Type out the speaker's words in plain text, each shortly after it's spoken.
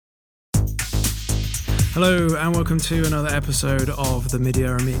Hello and welcome to another episode of the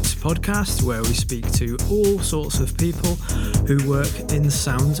Midierror podcast, where we speak to all sorts of people who work in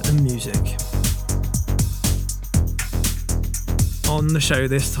sound and music. On the show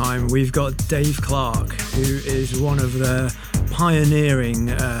this time, we've got Dave Clarke, who is one of the pioneering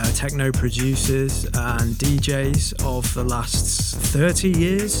techno producers and DJs of the last 30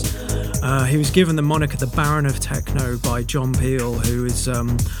 years. He was given the moniker the Baron of Techno by John Peel, who is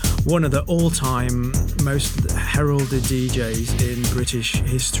one of the all-time most heralded DJs in British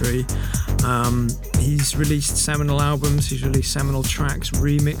history. He's released seminal albums, he's released seminal tracks,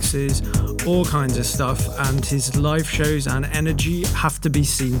 remixes, all kinds of stuff, and his live shows and energy have to be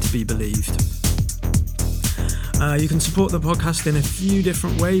seen to be believed. You can support the podcast in a few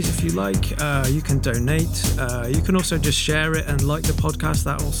different ways if you like. You can donate. You can also just share it and like the podcast.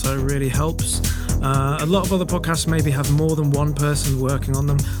 That also really helps. A lot of other podcasts maybe have more than one person working on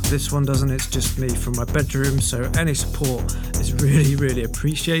them. This one doesn't. It's just me from my bedroom. So any support is really, really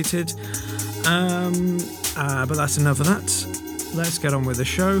appreciated. But that's enough of that. Let's get on with the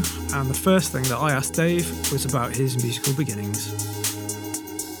show. And the first thing that I asked Dave was about his musical beginnings.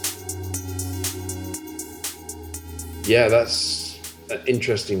 Yeah, that's an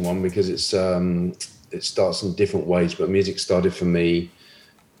interesting one because it starts in different ways. But music started for me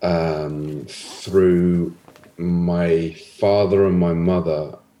through my father and my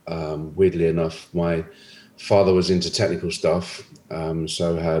mother. Weirdly enough, my father was into technical stuff,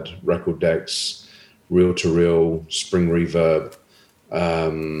 so had record decks, reel-to-reel, spring reverb,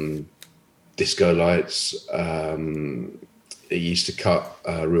 disco lights. He used to cut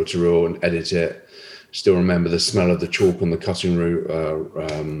reel-to-reel and edit it. Still remember the smell of the chalk on the cutting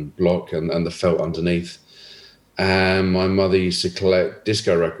block and the felt underneath. And my mother used to collect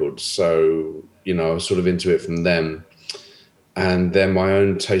disco records. So, I was sort of into it from them. And then my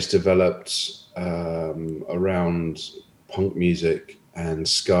own taste developed around punk music and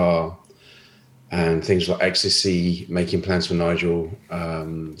ska and things like Ecstasy, Making Plans for Nigel,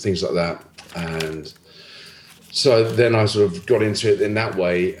 things like that. And so then I sort of got into it in that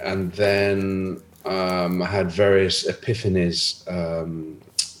way. And then I had various epiphanies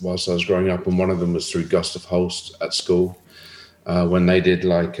whilst I was growing up, and one of them was through Gustav Holst at school when they did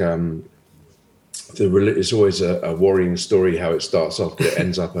it's always a worrying story how it starts off, but it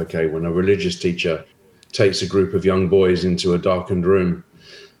ends up okay when a religious teacher takes a group of young boys into a darkened room,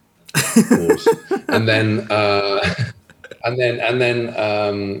 of course, and then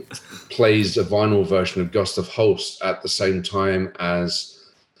plays a vinyl version of Gustav Holst at the same time as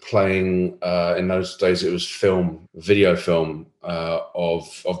playing in those days it was video film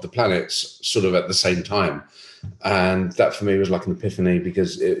of the planets sort of at the same time, and that for me was like an epiphany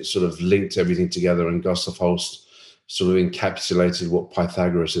because it sort of linked everything together, and Gustav Holst sort of encapsulated what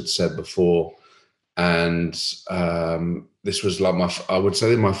Pythagoras had said before, and this was like I would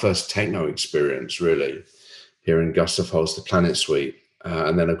say my first techno experience really, hearing Gustav Holst, the Planet Suite,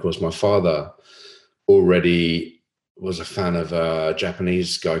 and then of course my father already was a fan of a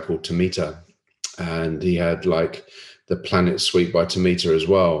Japanese guy called Tomita, and he had like the Planet Suite by Tomita as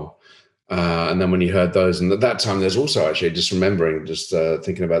well. And then when he heard those, and at that time there's also actually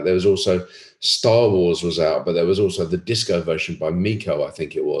thinking about, there was also Star Wars was out, but there was also the disco version by Miko, I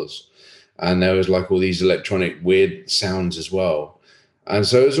think it was. And there was like all these electronic weird sounds as well. And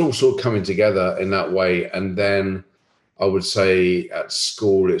so it was all sort of coming together in that way. And then I would say at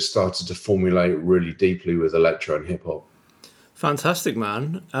school, it started to formulate really deeply with electro and hip hop. Fantastic,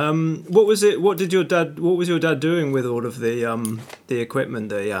 man. What was your dad doing with all of the equipment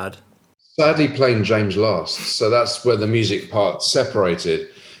that he had? Sadly, playing James Last. So that's where the music part separated.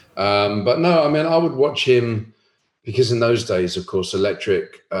 But no, I mean, I would watch him because in those days, of course,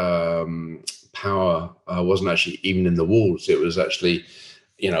 electric power wasn't actually even in the walls. It was actually,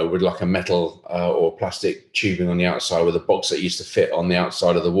 with like a metal or plastic tubing on the outside with a box that used to fit on the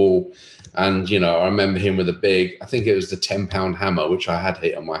outside of the wall. And, I remember him with I think it was the 10-pound hammer, which I had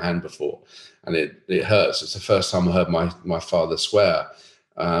hit on my hand before. And it hurts. It's the first time I heard my father swear.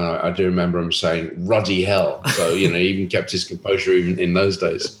 And I do remember him saying, "Ruddy hell." So, he even kept his composure even in those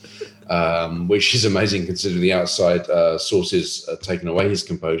days, which is amazing considering the outside sources taken away his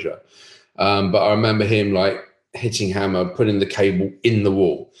composure. But I remember him hitting hammer, putting the cable in the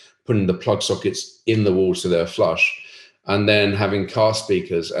wall, putting the plug sockets in the wall so they're flush, and then having car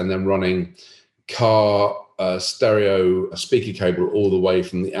speakers and then running car stereo speaker cable all the way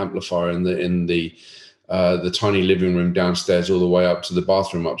from the amplifier in the tiny living room downstairs all the way up to the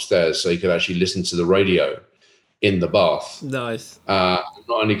bathroom upstairs, so you could actually listen to the radio in the bath. Nice. Not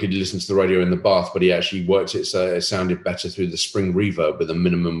only could you listen to the radio in the bath, but he actually worked it so it sounded better through the spring reverb with a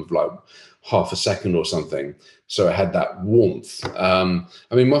minimum of like half a second or something. So it had that warmth. I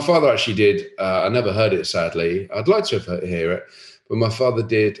mean, my father actually did, I never heard it, sadly. I'd like to hear it, but my father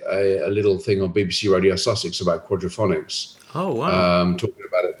did a little thing on BBC Radio Sussex about quadraphonics. Oh, wow. Talking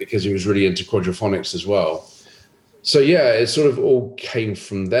about it because he was really into quadraphonics as well. So yeah, it sort of all came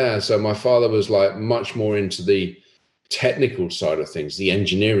from there. So my father was like much more into the technical side of things, the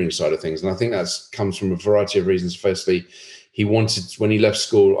engineering side of things. And I think that's comes from a variety of reasons. Firstly, he wanted, when he left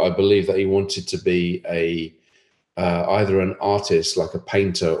school, I believe that he wanted to be either an artist, like a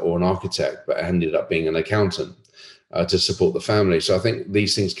painter, or an architect, but ended up being an accountant to support the family. So I think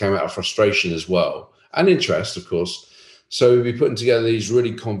these things came out of frustration as well, and interest, of course. So we'd be putting together these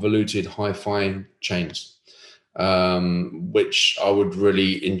really convoluted hi-fi chains, which I would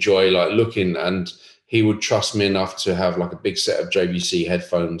really enjoy like looking, and he would trust me enough to have like a big set of JVC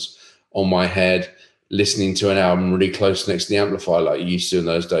headphones on my head, listening to an album really close next to the amplifier like you used to in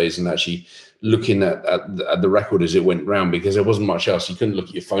those days, and actually looking at the record as it went round, because there wasn't much else. You couldn't look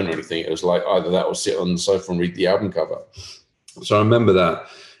at your phone or anything. It was like either that or sit on the sofa and read the album cover. So I remember that.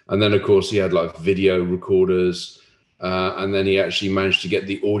 And then, of course, he had like video recorders, and then he actually managed to get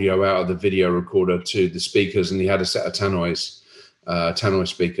the audio out of the video recorder to the speakers, and he had a set of tannoys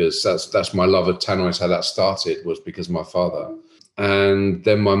speakers. That's my love of tannoys. How that started was because of my father. And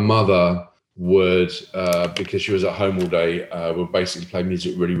then my mother would, because she was at home all day, would basically play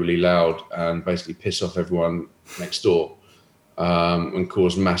music really, really loud and basically piss off everyone next door, and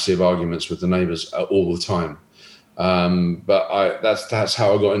cause massive arguments with the neighbours all the time. But that's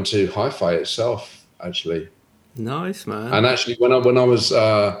how I got into hi-fi itself, actually. Nice, man. And actually, when I was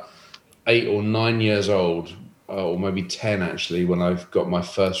 8 or 9 years old, or maybe 10 actually, when I got my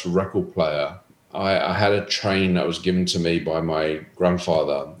first record player, I had a train that was given to me by my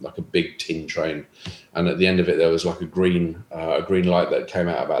grandfather, like a big tin train, and at the end of it there was like a green light that came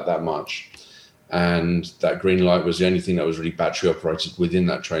out about that much, and that green light was the only thing that was really battery operated within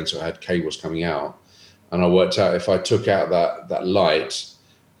that train, so it had cables coming out. And I worked out if I took out that light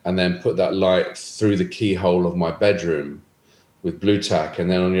and then put that light through the keyhole of my bedroom with blue tack, and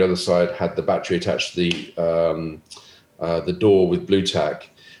then on the other side had the battery attached to the door with blue tack,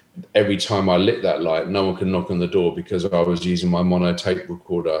 every time I lit that light, no one could knock on the door, because I was using my mono tape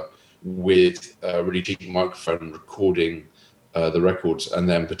recorder with a really cheap microphone recording the records and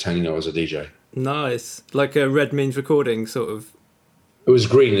then pretending I was a DJ. Nice. Like a Red Means recording, sort of. It was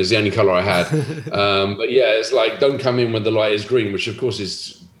green, is the only color I had. But yeah, it's like, don't come in when the light is green, which of course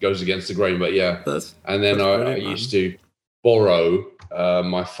goes against the grain, but yeah. And then I used to borrow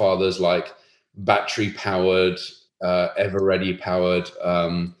my father's like battery powered, ever ready powered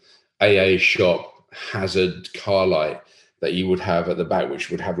AA shop hazard car light that you would have at the back,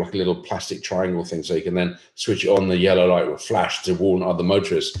 which would have like a little plastic triangle thing, so you can then switch it on. The yellow light would flash to warn other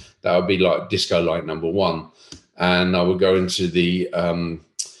motorists. That would be like disco light number one. And I would go into the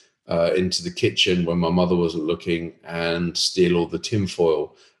kitchen when my mother wasn't looking and steal all the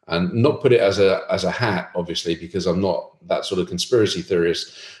tinfoil, and not put it as a hat, obviously, because I'm not that sort of conspiracy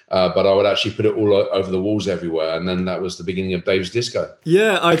theorist. But I would actually put it all over the walls everywhere, and then that was the beginning of Dave's Disco.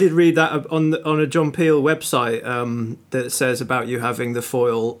 Yeah, I did read that on a John Peel website that says about you having the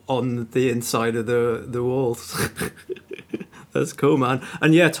foil on the inside of the walls. That's cool, man.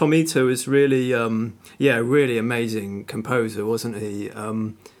 And yeah, Tomito is really, really amazing composer, wasn't he?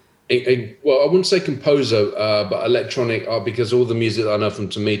 Well, I wouldn't say composer, but electronic, because all the music that I know from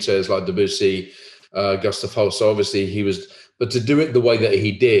Tomito is like Debussy, Gustav Holst. So obviously he was, but to do it the way that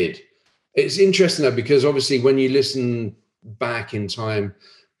he did, it's interesting though, because obviously when you listen back in time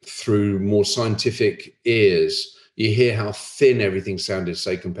through more scientific ears, you hear how thin everything sounded,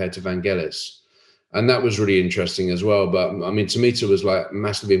 say, compared to Vangelis. And that was really interesting as well. But I mean, Tomito was like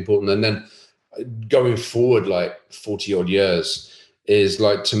massively important. And then going forward, like 40 odd years, is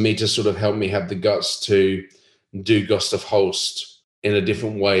like Tomito sort of helped me have the guts to do Gustav Holst in a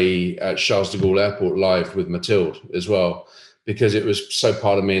different way at Charles de Gaulle Airport live with Mathilde as well, because it was so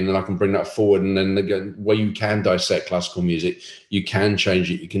part of me. And then I can bring that forward. And then again, where you can dissect classical music, you can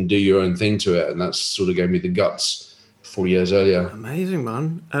change it, you can do your own thing to it. And that sort of gave me the guts 4 years earlier. Amazing,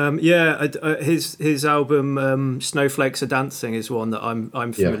 man. His album Snowflakes Are Dancing is one that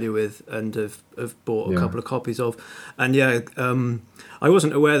I'm familiar with and have bought a couple of copies of. And I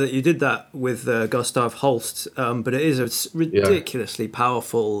wasn't aware that you did that with Gustav Holst, but it is a ridiculously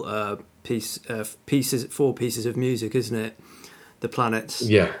powerful four pieces of music, isn't it? The Planets.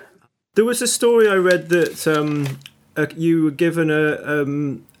 Yeah. There was a story I read that you were given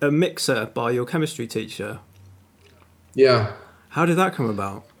a mixer by your chemistry teacher. Yeah. How did that come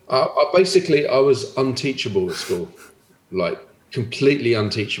about? Basically, I was unteachable at school, like completely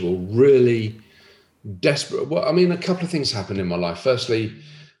unteachable, really desperate. Well, I mean, a couple of things happened in my life. Firstly,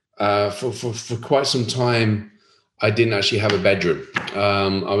 for quite some time, I didn't actually have a bedroom.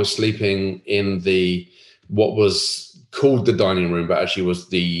 I was sleeping in what was called the dining room, but actually was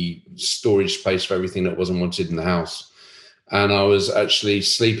the storage space for everything that wasn't wanted in the house. And I was actually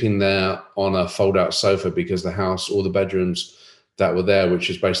sleeping there on a fold-out sofa because the house, all the bedrooms that were there, which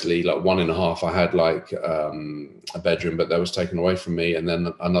was basically like one and a half, I had like a bedroom, but that was taken away from me, and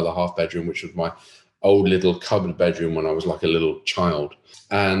then another half bedroom, which was my old little cupboard bedroom when I was like a little child.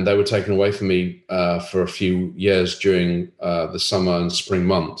 And they were taken away from me for a few years during the summer and spring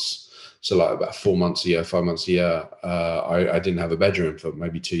months. So like about 4 months a year, 5 months a year, I didn't have a bedroom for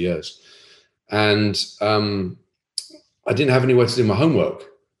maybe 2 years. And I didn't have anywhere to do my homework.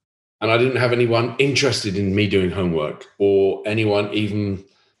 And I didn't have anyone interested in me doing homework, or anyone even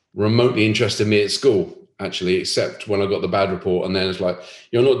remotely interested in me at school, actually, except when I got the bad report. And then it's like,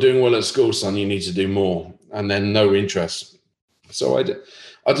 you're not doing well at school, son, you need to do more. And then no interest. So I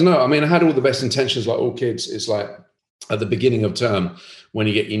don't know. I mean, I had all the best intentions, like all kids. It's like at the beginning of term, when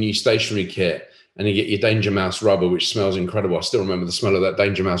you get your new stationery kit and you get your Danger Mouse rubber, which smells incredible. I still remember the smell of that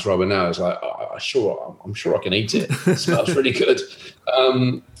Danger Mouse rubber now. It's like, I'm sure I can eat it. It smells really good.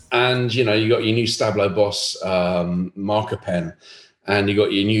 And, you know, you got your new Stablo Boss marker pen, and you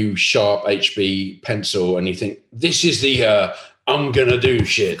got your new Sharp HB pencil, and you think, this is the I'm going to do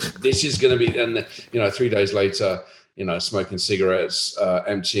shit. This is going to be, and, you know, 3 days later, you know, smoking cigarettes,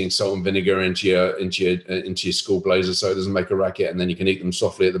 emptying salt and vinegar into your school blazer so it doesn't make a racket, and then you can eat them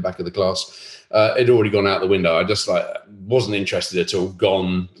softly at the back of the class. It'd already gone out the window. I just wasn't interested at all,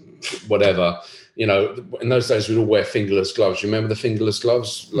 gone, whatever. You know, in those days, we'd all wear fingerless gloves. You remember the fingerless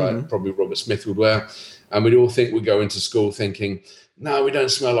gloves, like probably Robert Smith would wear? And we'd all think we'd go into school thinking, no, we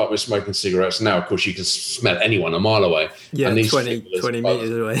don't smell like we're smoking cigarettes. Now, of course, you can smell anyone a mile away. Yeah, and these 20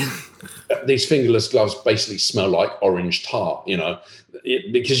 meters away. These fingerless gloves basically smell like orange tar, you know,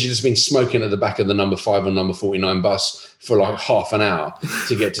 because you've just been smoking at the back of the number 5 and number 49 bus for like half an hour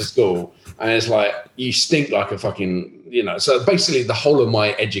to get to school. And it's like, you stink like a fucking, you know. So basically the whole of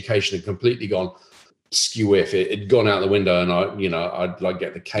my education had completely gone skew-whiff. It'd gone out the window, and I'd like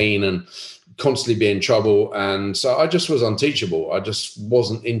get the cane and constantly be in trouble. And so I just was unteachable. I just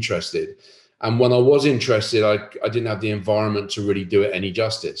wasn't interested. And when I was interested, I didn't have the environment to really do it any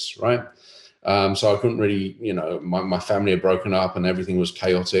justice, right? So I couldn't really, you know, my family had broken up and everything was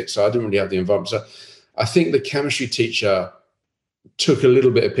chaotic. So I didn't really have the environment. So I think the chemistry teacher took a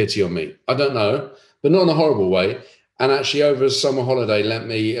little bit of pity on me. I don't know, but not in a horrible way. And actually over a summer holiday lent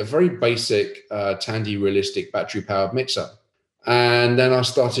me a very basic Tandy Realistic battery-powered mixer. And then I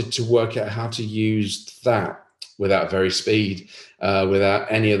started to work out how to use that without very speed,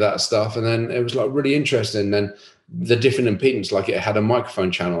 without any of that stuff. And then it was like really interesting. And then the different impedance, like it had a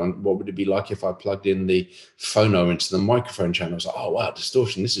microphone channel, and what would it be like if I plugged in the phono into the microphone channel? I was like, oh wow,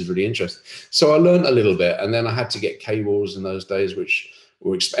 distortion, this is really interesting. So I learned a little bit, and then I had to get cables in those days, which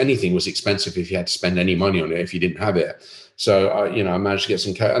anything was expensive if you had to spend any money on it if you didn't have it. So I managed to get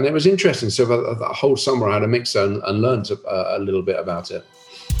some cables, and it was interesting. So that whole summer I had a mixer and learned a little bit about it.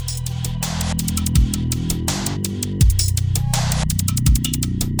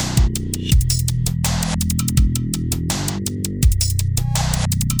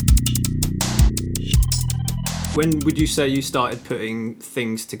 When would you say you started putting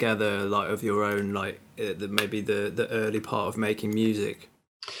things together, like of your own, like maybe the early part of making music?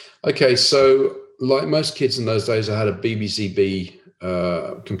 Okay, so like most kids in those days, I had a BBC-B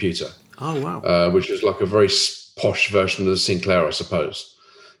computer. Oh, wow. Which was like a very posh version of the Sinclair, I suppose.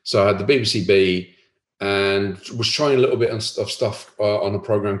 So I had the BBC-B and was trying a little bit of stuff on a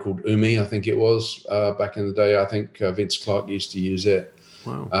program called Umi, I think it was, back in the day. I think Vince Clarke used to use it.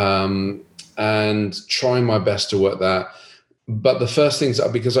 Wow. And trying my best to work that. But the first things,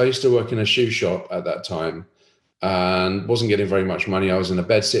 because I used to work in a shoe shop at that time and wasn't getting very much money. I was in a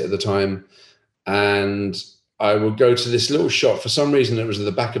bed sit at the time, and I would go to this little shop. For some reason, it was at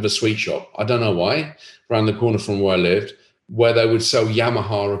the back of a sweet shop. I don't know why, around the corner from where I lived, where they would sell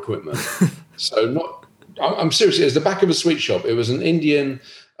Yamaha equipment. I'm serious, it was the back of a sweet shop. It was an Indian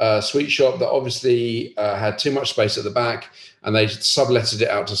sweet shop that obviously had too much space at the back, and they subletted it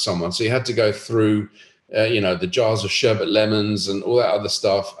out to someone. So you had to go through, the jars of sherbet lemons and all that other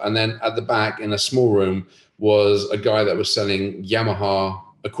stuff. And then at the back in a small room was a guy that was selling Yamaha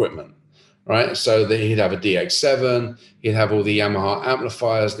equipment, right? So he'd have a DX7, he'd have all the Yamaha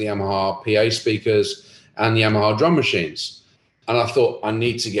amplifiers, the Yamaha PA speakers, and the Yamaha drum machines. And I thought, I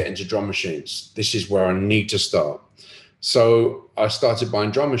need to get into drum machines. This is where I need to start. So I started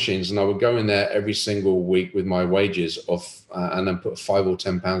buying drum machines, and I would go in there every single week with my wages and then put £5 or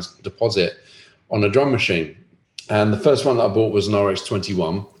 £10 deposit on a drum machine. And the first one that I bought was an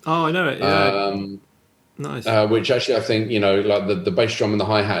RX-21. Oh, I know it. Yeah. Nice. Which actually, I think, like the bass drum and the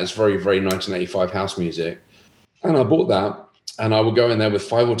hi-hat is very, very 1985 house music. And I bought that, and I would go in there with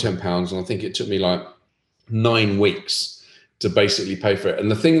 £5 or £10, and I think it took me like 9 weeks to basically pay for it. And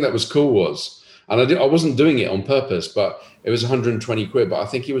the thing that was cool was, and I wasn't doing it on purpose, but it was 120 quid. But I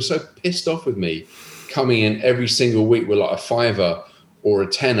think he was so pissed off with me coming in every single week with like a £5 or a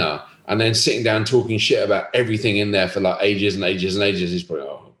 £10, and then sitting down talking shit about everything in there for like ages and ages and ages. He's probably,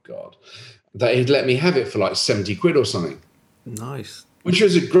 oh God, that he'd let me have it for like 70 quid or something. Nice. Which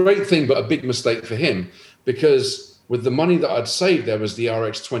was a great thing, but a big mistake for him, because with the money that I'd saved, there was the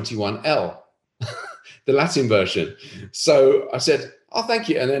RX-21L, the Latin version. So I said, oh, thank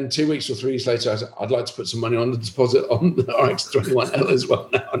you. And then 2 weeks or 3 weeks later, I said, I'd like to put some money on the deposit on the RX-21L as well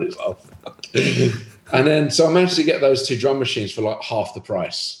now. And it's like, oh, fuck. And then, so I managed to get those 2 drum machines for like half the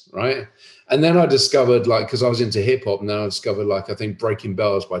price, right? And then I discovered, like, because I was into hip hop, and then I discovered, like, I think Breaking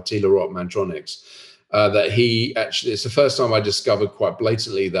Bells by Tila Rock Mantronics, that he actually, it's the first time I discovered quite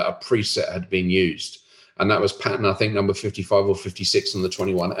blatantly that a preset had been used. And that was pattern, I think, number 55 or 56 on the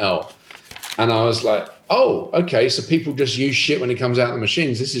 21L. And I was like, oh, okay, so people just use shit when it comes out of the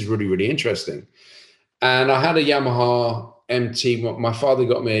machines. This is really, really interesting. And I had a Yamaha MT. My father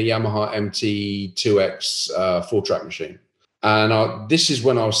got me a Yamaha MT2X 4-track machine. And this is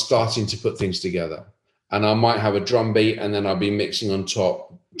when I was starting to put things together. And I might have a drum beat, and then I'll be mixing on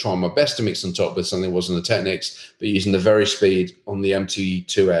top, trying my best to mix on top with something that wasn't the Technics, but using the very speed on the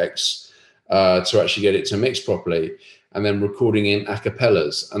MT2X to actually get it to mix properly, and then recording in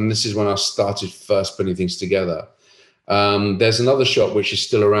acapellas. And this is when I started first putting things together. There's another shop which is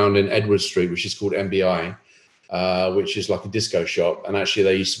still around in Edward Street, which is called MBI, which is like a disco shop. And actually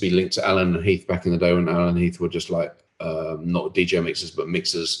they used to be linked to Allen and Heath back in the day, when Allen and Heath were just like, not DJ mixers, but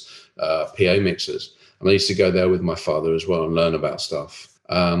mixers, PA mixers. And I used to go there with my father as well and learn about stuff.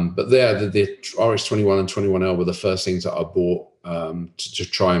 But there, the RX-21 and 21L were the first things that I bought to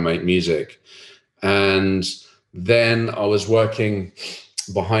try and make music. And then I was working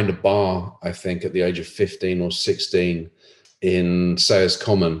behind a bar, I think, at the age of 15 or 16 in Sayers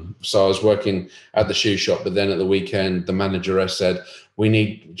Common. So I was working at the shoe shop, but then at the weekend, the manageress said,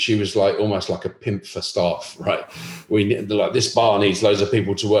 she was like almost like a pimp for staff, right? Like, this bar needs loads of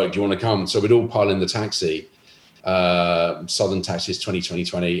people to work. Do you want to come? So we'd all pile in the taxi, Southern Taxis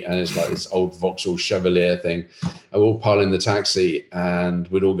 2020, and it's like this old Vauxhall Chevalier thing. And we'd all pile in the taxi, and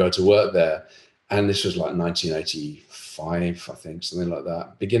we'd all go to work there. And this was like 1985, I think, something like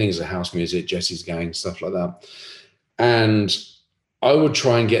that. Beginnings of house music, Jesse's Gang, stuff like that. And I would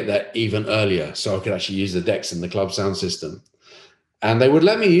try and get there even earlier so I could actually use the decks in the club sound system. And they would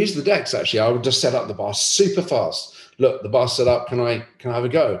let me use the decks, actually. I would just set up the bar super fast. Look, the bar's set up. Can I have a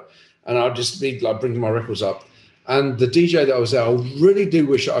go? And I'd just be like bringing my records up. And the DJ that was there, I really do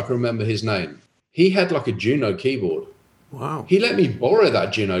wish I could remember his name. He had like a Juno keyboard. Wow. He let me borrow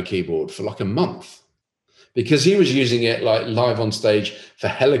that Juno keyboard for like a month, because he was using it like live on stage for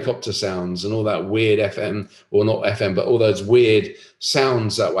helicopter sounds and all that weird FM, or not FM, but all those weird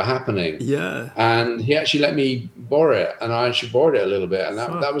sounds that were happening. Yeah. And he actually let me borrow it, and I actually borrowed it a little bit, and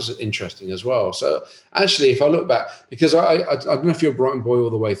that was interesting as well. So actually, if I look back, because I don't know if you're a Brighton boy all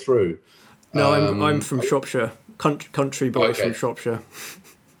the way through. No, I'm from Shropshire, country boy from Shropshire.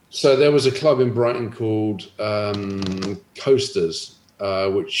 So there was a club in Brighton called Coasters,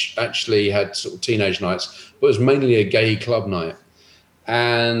 which actually had sort of teenage nights, but it was mainly a gay club night.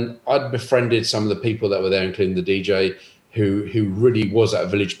 And I'd befriended some of the people that were there, including the DJ, who really was that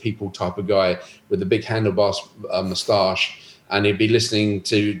village people type of guy with a big handlebar moustache. And he'd be listening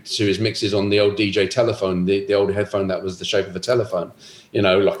to his mixes on the old DJ telephone, the old headphone that was the shape of a telephone,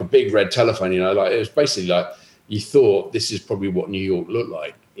 like a big red telephone, like it was basically like, you thought this is probably what New York looked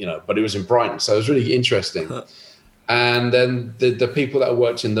like, but it was in Brighton. So it was really interesting. And then the people that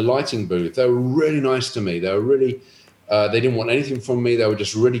worked in the lighting booth, they were really nice to me. They were really, they didn't want anything from me. They were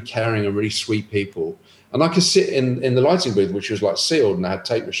just really caring and really sweet people. And I could sit in the lighting booth, which was like sealed, and I had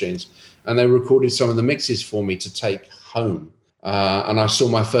tape machines, and they recorded some of the mixes for me to take home. And I saw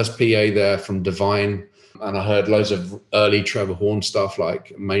my first PA there from Divine, and I heard loads of early Trevor Horn stuff like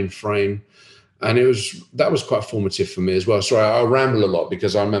Mainframe. And that was quite formative for me as well. Sorry, I ramble a lot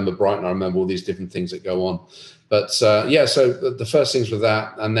because I remember Brighton. I remember all these different things that go on. But so the first things were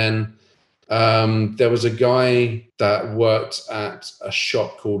that. And then there was a guy that worked at a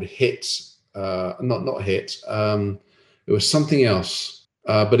shop called Hit. Not Hit. It was something else.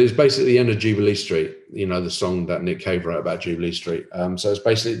 But it's basically the end of Jubilee Street, you know, the song that Nick Cave wrote about Jubilee Street. So it's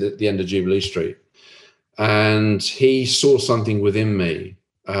basically the end of Jubilee Street. And he saw something within me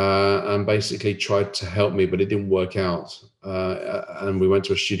and basically tried to help me, but it didn't work out. And we went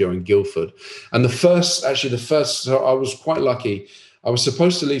to a studio in Guildford. And the first, so I was quite lucky. I was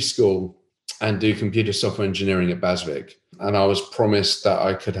supposed to leave school and do computer software engineering at Basvik. And I was promised that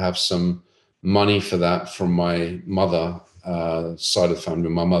I could have some money for that from my mother, side of the family,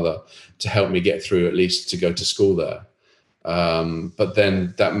 my mother, to help me get through, at least to go to school there. But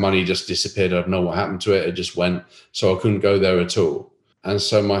then that money just disappeared. I don't know what happened to it. It just went. So I couldn't go there at all. And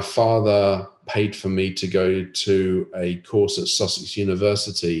so my father paid for me to go to a course at Sussex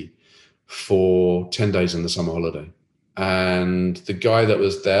University for 10 days in the summer holiday. And the guy that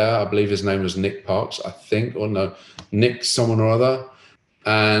was there, I believe his name was Nick Parks, I think, or no, Nick someone or other.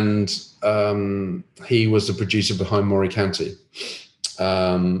 And he was the producer behind Maury County.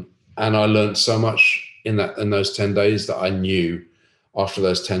 And I learned so much in those 10 days that I knew after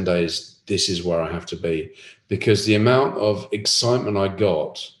those 10 days, this is where I have to be. Because the amount of excitement I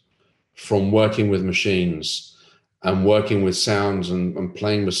got from working with machines and working with sounds and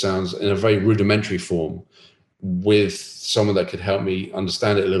playing with sounds in a very rudimentary form with someone that could help me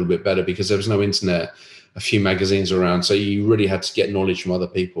understand it a little bit better, because there was no internet, a few magazines around. So you really had to get knowledge from other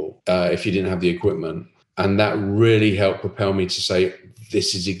people if you didn't have the equipment. And that really helped propel me to say,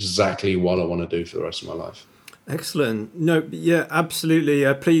 this is exactly what I want to do for the rest of my life. Excellent. No, yeah, absolutely.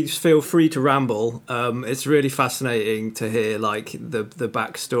 Please feel free to ramble. It's really fascinating to hear like the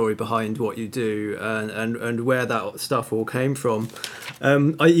backstory behind what you do and where that stuff all came from.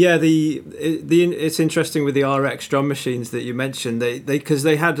 It's interesting with the RX drum machines that you mentioned. They because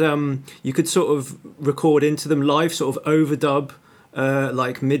they had you could sort of record into them live, sort of overdub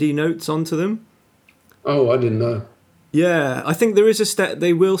like MIDI notes onto them. Oh, I didn't know. Yeah, I think there is a step.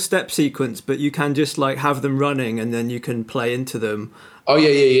 They will step sequence, but you can just like have them running, and then you can play into them. Oh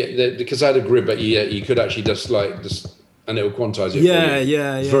yeah. Because I had a grid, but you could actually just and it will quantize it.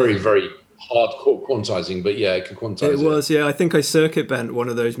 Yeah. Very, very hardcore quantizing, but yeah, it could quantize it. It was, yeah. I think I circuit bent one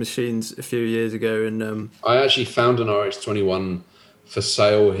of those machines a few years ago, and I actually found an RX-21 for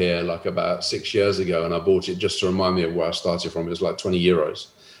sale here like about 6 years ago, and I bought it just to remind me of where I started from. It was like €20.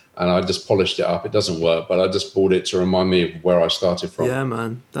 And I just polished it up. It doesn't work, but I just bought it to remind me of where I started from. Yeah,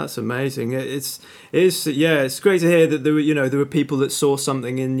 man, that's amazing. It's great to hear that there were people that saw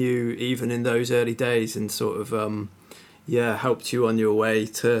something in you even in those early days and sort of helped you on your way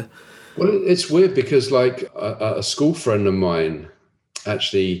to. Well, it's weird because like a school friend of mine,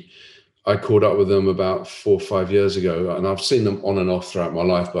 actually, I caught up with them about 4 or 5 years ago, and I've seen them on and off throughout my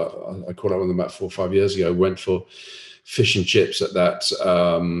life, but I caught up with them about 4 or 5 years ago. Went for fish and chips at that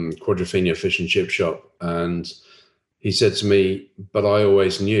Quadrophenia fish and chip shop, and he said to me, but I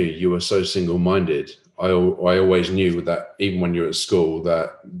always knew you were so single-minded. I always knew that even when you were at school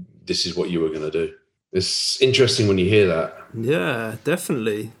that this is what you were going to do. It's interesting when you hear that. Yeah,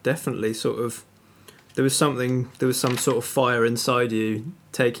 definitely sort of there was some sort of fire inside you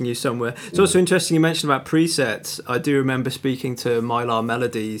taking you somewhere. It's also interesting you mentioned about presets. I do remember speaking to Mylar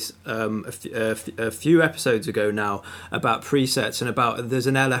Melodies a few episodes ago now about presets and about there's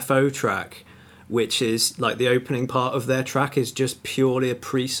an LFO track which is like the opening part of their track is just purely a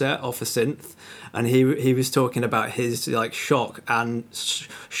preset off a synth, and he was talking about his like shock/horror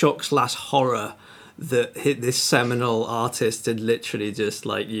that this seminal artist had literally just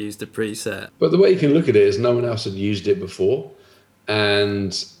like used a preset. But the way you can look at it is no one else had used it before,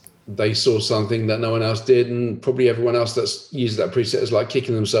 and they saw something that no one else did, and probably everyone else that's used that preset is like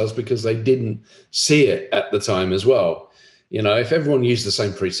kicking themselves because they didn't see it at the time as well. You know, if everyone used the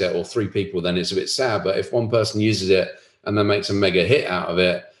same preset or 3 people, then it's a bit sad. But if one person uses it and then makes a mega hit out of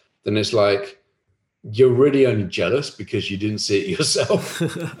it, then it's like you're really only jealous because you didn't see it yourself.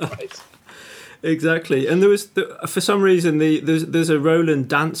 Right. Exactly, and there was for some reason there's a Roland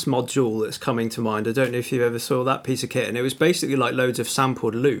dance module that's coming to mind. I don't know if you ever saw that piece of kit, and it was basically like loads of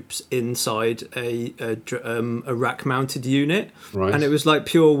sampled loops inside a rack-mounted unit, right. And it was like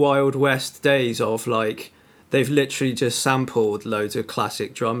pure Wild West days of like they've literally just sampled loads of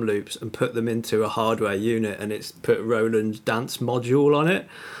classic drum loops and put them into a hardware unit, and it's put Roland dance module on it.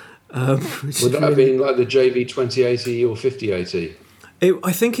 Would that have been like the JV 2080 or 5080?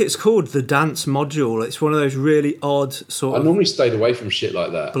 I think it's called the dance module. It's one of those really odd sort of... I normally stayed away from shit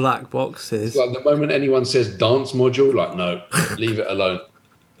like that. Black boxes. It's like the moment anyone says dance module, like, no, leave it alone.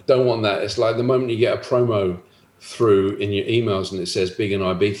 Don't want that. It's like the moment you get a promo through in your emails and it says Big in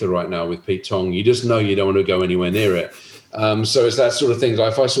Ibiza right now with Pete Tong, you just know you don't want to go anywhere near it. So it's that sort of thing.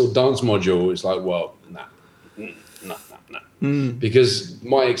 Like if I saw dance module, it's like, well, nah. because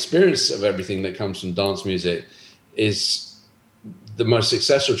my experience of everything that comes from dance music is the most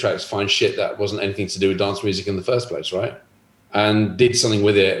successful tracks find shit that wasn't anything to do with dance music in the first place, right? And did something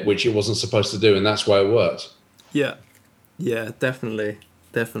with it which it wasn't supposed to do, and that's why it worked. Yeah, definitely.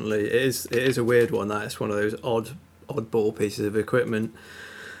 It is a weird one. That it's one of those oddball pieces of equipment.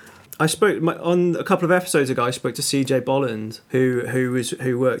 I spoke on a couple of episodes ago. I spoke to CJ Bolland,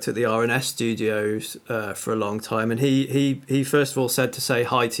 who worked at the R&S studios for a long time, and he first of all said to say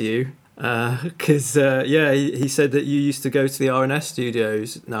hi to you because he said that you used to go to the R&S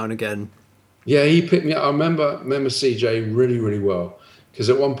studios now and again. Yeah, he picked me up. I remember CJ really, really well, because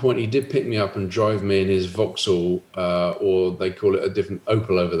at one point he did pick me up and drive me in his Vauxhall, or they call it a different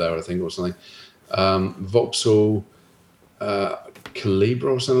Opel over there, I think, or something. Vauxhall Calibra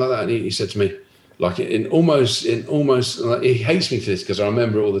or something like that. And he said to me, like in almost, like, he hates me for this because I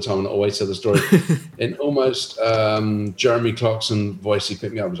remember it all the time and I always tell the story. In almost Jeremy Clarkson voice, he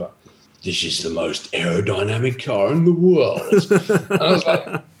picked me up and was like, "This is the most aerodynamic car in the world." And I was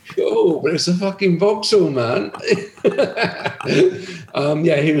like, cool, but it's a fucking Vauxhall, man.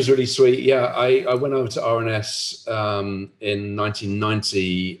 He was really sweet. Yeah, I went over to R&S in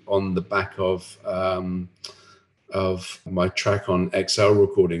 1990 on the back of my track on XL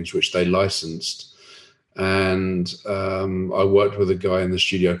recordings, which they licensed. And I worked with a guy in the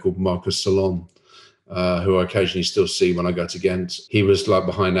studio called Marcus Salon, who I occasionally still see when I go to Ghent. He was like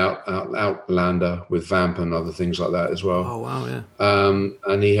behind Outlander with Vamp and other things like that as well. Oh, wow, yeah.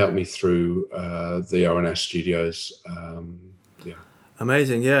 And he helped me through the R&S studios.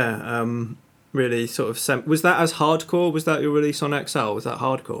 Amazing, yeah. Really sort of... was that as hardcore? Was that your release on XL? Was that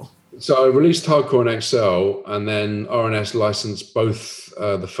hardcore? So I released Hardcore on XL, and then R&S licensed both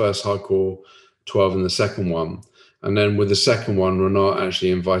the first Hardcore 12 and the second one. And then with the second one, Renat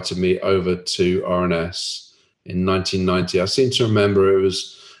actually invited me over to R&S in 1990. I seem to remember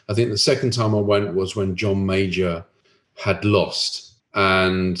I think the second time I went was when John Major had lost.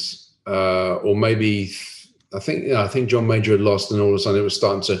 And, or maybe, I think John Major had lost, and all of a sudden it was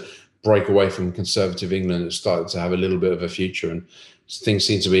starting to break away from conservative England. It started to have a little bit of a future, and things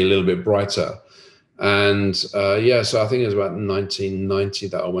seemed to be a little bit brighter. And so I think it was about 1990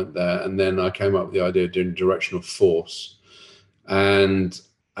 that I went there. And then I came up with the idea of doing Directional Force. And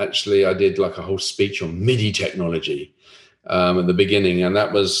actually I did like a whole speech on MIDI technology at the beginning. And I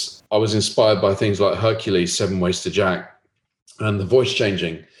was inspired by things like Hercules, 7 Ways to Jack, and the voice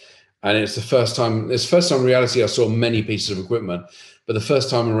changing. And it's the first time in reality I saw many pieces of equipment, but the first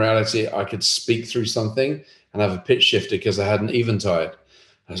time in reality I could speak through something and have a pitch shifter because I hadn't eventide.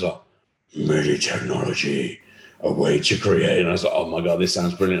 I was like, MIDI technology, a way to create. And I was like, oh my God, this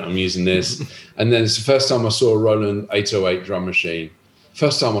sounds brilliant. I'm using this. And then it's the first time I saw a Roland 808 drum machine.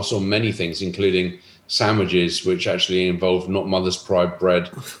 First time I saw many things, including sandwiches, which actually involved not Mother's Pride bread,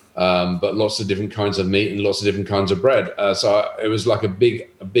 but lots of different kinds of meat and lots of different kinds of bread. So it was like a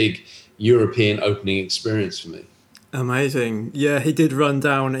big European opening experience for me. Amazing. Yeah, he did run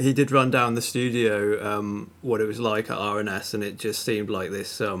down the studio, what it was like at R&S, and it just seemed like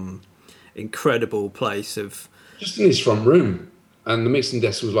this incredible place of... Just in his front room, and the mixing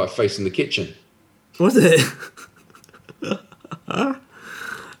desk was like facing the kitchen. Was it?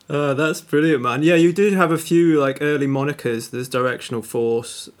 That's brilliant, man. Yeah, you did have a few like early monikers. There's Directional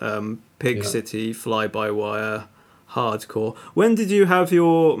Force, Pig City, Fly By Wire, Hardcore. When did you have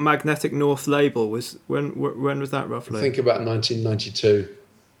your Magnetic North label? When was that roughly? I think about 1992.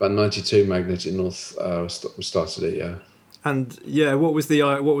 About 92, Magnetic North started it. Yeah. And yeah, what was the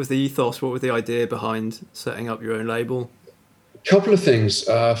ethos? What was the idea behind setting up your own label? A couple of things.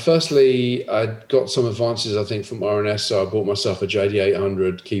 Firstly, I got some advances, I think, from R&S, so I bought myself a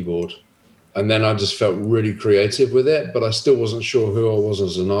JD800 keyboard, and then I just felt really creative with it, but I still wasn't sure who I was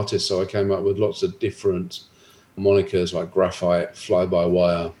as an artist, so I came up with lots of different monikers like Graphite, Fly By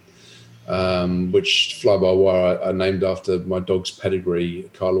Wire, which Fly By Wire I named after my dog's pedigree,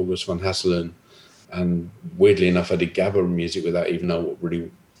 Carl August van Hasselen. And weirdly enough, I did gabber music with that, even though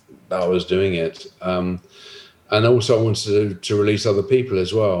I was doing it. And also I wanted to release other people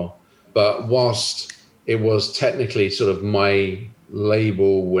as well. But whilst it was technically sort of my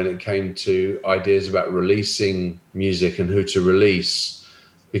label when it came to ideas about releasing music and who to release,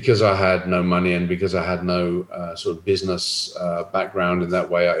 because I had no money and because I had no sort of business background in that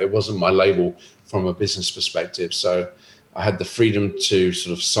way, it wasn't my label from a business perspective. So I had the freedom to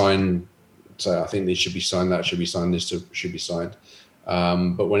sort of sign, say, I think this should be signed, that should be signed, this should be signed.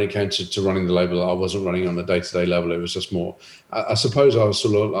 But when it came to running the label, I wasn't running on a day-to-day level. It was just more, I suppose I was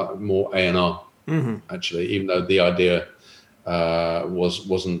sort of like more A&R, actually, even though the idea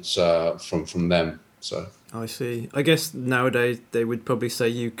wasn't from them. So I see. I guess nowadays they would probably say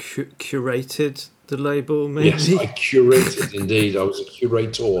you curated the label, maybe? Yes, I curated, indeed. I was a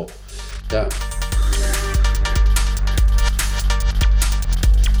curator. Yeah.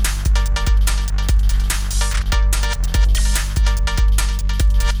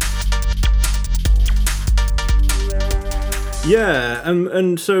 Yeah,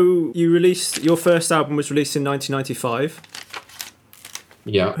 and so you released, your first album was released in 1995.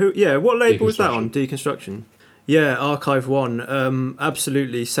 Yeah. What label was that on? Deconstruction. Yeah, Archive 1.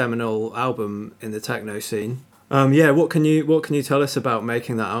 Absolutely seminal album in the techno scene. What can you tell us about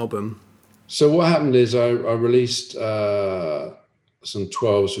making that album? So what happened is I released some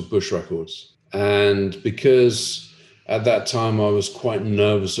 12s with Bush Records, and because at that time I was quite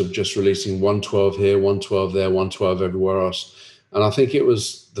nervous of just releasing 112 here, 112 there, 112 everywhere else, and I think it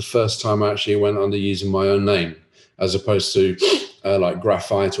was the first time I actually went under using my own name as opposed to like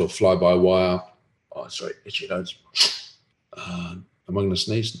Graphite or Fly By Wire. Oh, sorry, itchy nose. Am I going to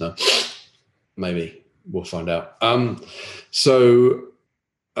sneeze? No, maybe we'll find out. It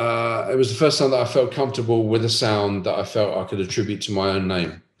was the first time that I felt comfortable with a sound that I felt I could attribute to my own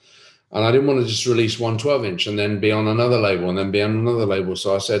name. And I didn't want to just release one 12-inch and then be on another label and then be on another label.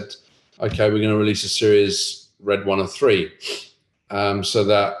 So I said, okay, we're going to release a series, Red 1 of 3, so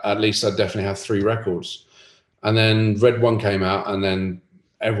that at least I definitely have 3 records. And then Red 1 came out, and then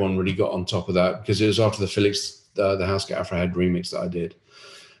everyone really got on top of that because it was after the Felix, the House Get Afro Head remix that I did.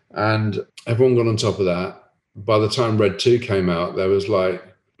 And everyone got on top of that. By the time Red 2 came out, there was like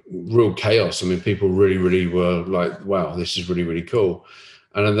real chaos. I mean, people really, really were like, wow, this is really, really cool.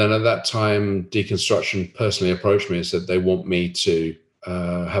 And then at that time, Deconstruction personally approached me and said they want me to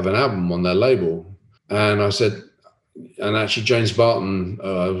have an album on their label. And I said, and actually James Barton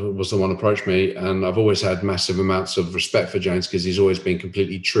was the one who approached me. And I've always had massive amounts of respect for James because he's always been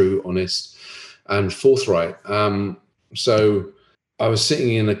completely true, honest, and forthright. So I was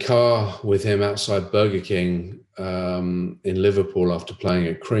sitting in a car with him outside Burger King in Liverpool after playing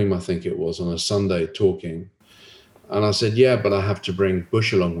at Cream, I think it was, on a Sunday, talking. And I said, yeah, but I have to bring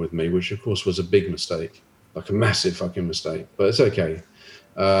Bush along with me, which of course was a big mistake, like a massive fucking mistake, but it's okay.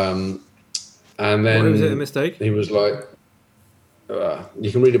 And then why was it a mistake? He was like,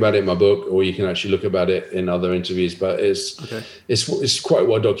 you can read about it in my book, or you can actually look about it in other interviews, but it's quite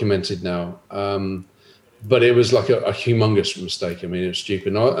well documented now. But it was like a humongous mistake. I mean, it was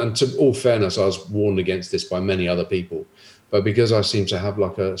stupid. And to all fairness, I was warned against this by many other people. But because I seem to have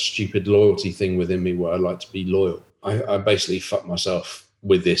like a stupid loyalty thing within me where I like to be loyal, I basically fucked myself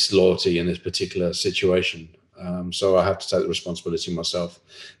with this loyalty in this particular situation. So I have to take the responsibility myself.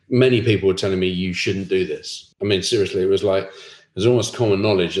 Many people were telling me, you shouldn't do this. I mean, seriously, it was almost common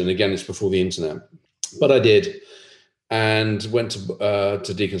knowledge. And again, it's before the internet. But I did, and went to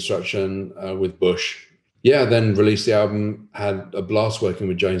Deconstruction with Bush. Yeah, then released the album, had a blast working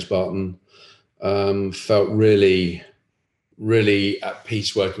with James Barton. Felt really, really at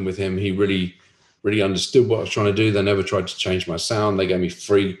peace working with him. He really, really understood what I was trying to do. They never tried to change my sound. They gave me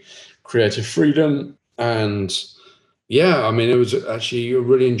free creative freedom. And yeah, I mean, it was actually a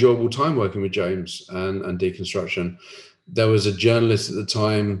really enjoyable time working with James and Deconstruction. There was a journalist at the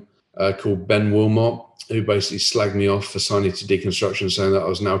time called Ben Wilmot, who basically slagged me off for signing to Deconstruction, saying that I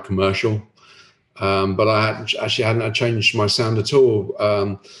was now commercial. But I hadn't changed my sound at all.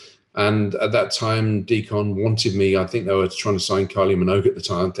 And at that time, Decon wanted me, I think they were trying to sign Kylie Minogue at the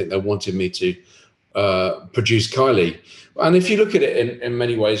time. I think they wanted me to produce Kylie. And if you look at it in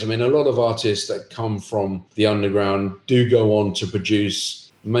many ways, I mean, a lot of artists that come from the underground do go on to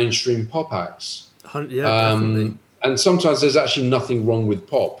produce mainstream pop acts. Yeah, definitely. And sometimes there's actually nothing wrong with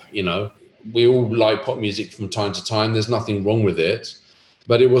pop, you know. We all like pop music from time to time. There's nothing wrong with it.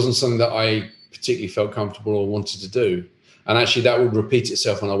 But it wasn't something that I particularly felt comfortable or wanted to do. And actually that would repeat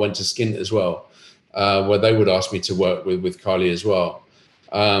itself when I went to Skint as well, where they would ask me to work with Kylie as well.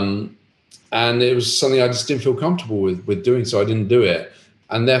 And it was something I just didn't feel comfortable with doing, so I didn't do it.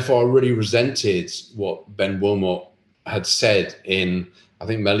 And therefore I really resented what Ben Wilmot had said in, I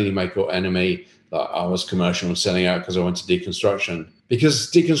think, Melody Maker or Enemy, that I was commercial and selling out because I went to Deconstruction. Because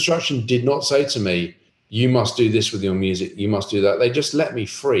Deconstruction did not say to me, you must do this with your music, you must do that. They just let me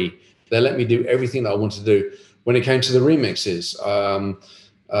free. They let me do everything that I wanted to do. When it came to the remixes,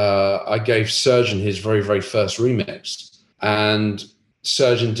 I gave Surgeon his very, very first remix. And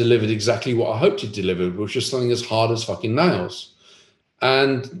Surgeon delivered exactly what I hoped he'd deliver, which was something as hard as fucking nails.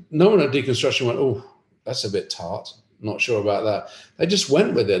 And no one at Deconstruction went, oh, that's a bit tart. Not sure about that. They just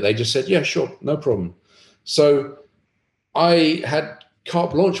went with it. They just said, yeah, sure, no problem. So I had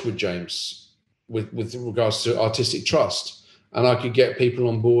carte blanche with James with regards to artistic trust. And I could get people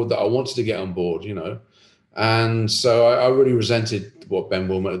on board that I wanted to get on board, you know. And so I really resented what Ben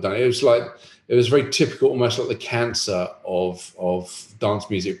Wilmot had done. It was very typical, almost like the cancer of dance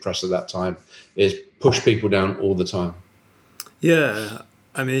music press at that time, is push people down all the time. Yeah,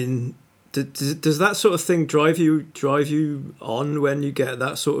 I mean, does that sort of thing drive you on when you get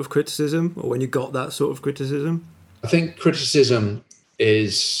that sort of criticism, or when you got that sort of criticism? I think criticism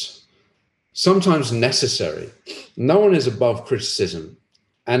is sometimes necessary. No one is above criticism.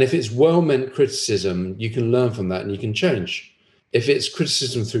 And if it's well-meant criticism, you can learn from that and you can change. If it's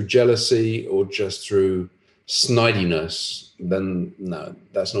criticism through jealousy or just through snidiness, then no,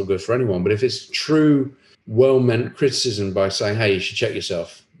 that's not good for anyone. But if it's true, well-meant criticism by saying, hey, you should check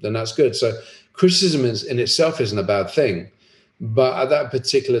yourself, then that's good. So criticism in itself isn't a bad thing. But at that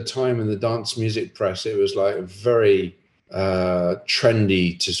particular time in the dance music press, it was like very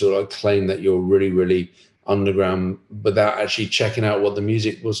trendy to sort of claim that you're really, really underground without actually checking out what the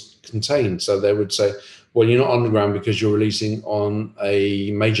music was contained. So they would say, well, you're not underground because you're releasing on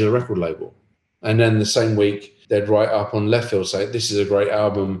a major record label. And then the same week, they'd write up on Left Field, say, this is a great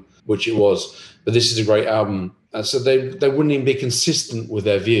album, which it was, but this is a great album. And so they wouldn't even be consistent with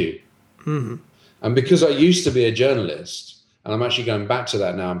their view. Mm-hmm. And because I used to be a journalist, and I'm actually going back to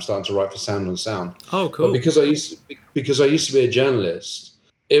that now, I'm starting to write for Sound on Sound. Oh, cool. But because I used to be a journalist,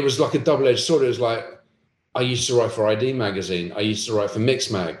 it was like a double-edged sword. It was like, I used to write for ID Magazine. I used to write for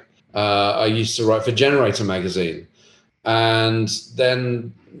Mixmag. I used to write for Generator Magazine. And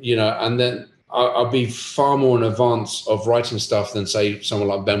then, I'll be far more in advance of writing stuff than, say, someone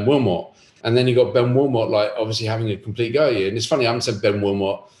like Ben Wilmot. And then you got Ben Wilmot, like, obviously having a complete go at you. And it's funny, I haven't said Ben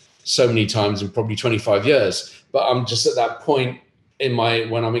Wilmot so many times in probably 25 years, but I'm just at that point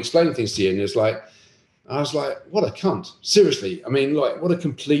when I'm explaining things to you, and I was like, what a cunt. Seriously. I mean, like, what a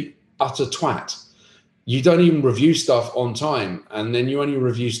complete, utter twat. You don't even review stuff on time, and then you only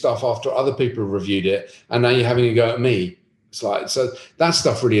review stuff after other people have reviewed it, and now you're having a go at me. It's like, so that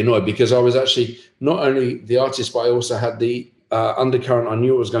stuff really annoyed, because I was actually not only the artist, but I also had the undercurrent. I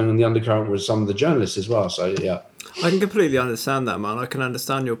knew what was going on. The undercurrent with some of the journalists as well. So yeah, I can completely understand that, man. I can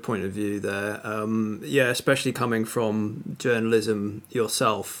understand your point of view there. Yeah, especially coming from journalism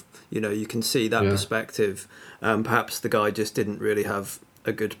yourself, you can see that perspective. Perhaps the guy just didn't really have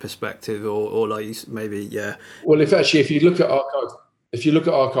a good perspective, or like maybe, yeah. Well, if you look at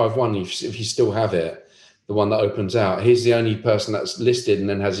Archive 1, if you still have it, the one that opens out, he's the only person that's listed and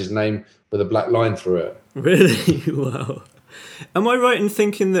then has his name with a black line through it. Really? Wow. Am I right in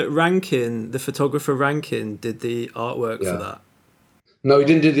thinking that Rankin, the photographer Rankin, did the artwork for that? No, he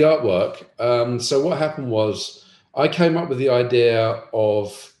didn't do the artwork. So what happened was, I came up with the idea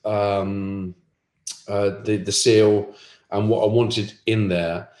of the seal and what I wanted in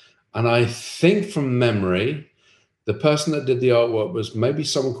there. And I think from memory, the person that did the artwork was maybe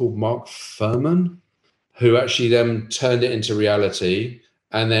someone called Mark Furman, who actually then turned it into reality.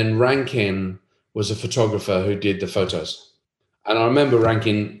 And then Rankin was a photographer who did the photos. And I remember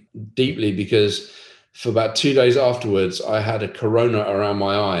Rankin deeply, because for about 2 days afterwards, I had a corona around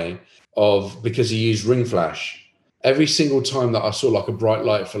my eye because he used ring flash. Every single time that I saw like a bright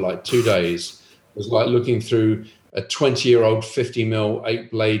light for like 2 days, it was like looking through a 20-year-old 50mm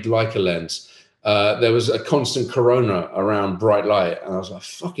 8-blade Leica lens. There was a constant corona around bright light. And I was like,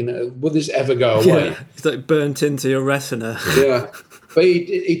 fucking, will this ever go away? Yeah, it's like burnt into your retina. Yeah. But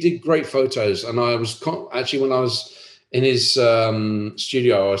he did great photos. And I was actually, when I was in his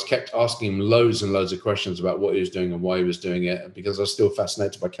studio, I kept asking him loads and loads of questions about what he was doing and why he was doing it, because I was still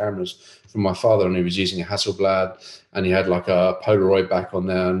fascinated by cameras from my father, and he was using a Hasselblad, and he had like a Polaroid back on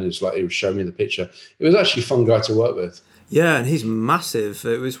there, and it's like he was showing me the picture. It was actually a fun guy to work with. Yeah, and he's massive.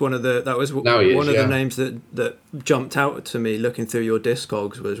 It was one of the names that jumped out to me looking through your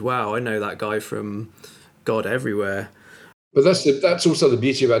Discogs was, wow, I know that guy from God Everywhere. But that's also the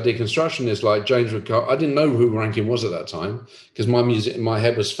beauty about deconstruction, is like James would come. I didn't know who Rankin was at that time, because my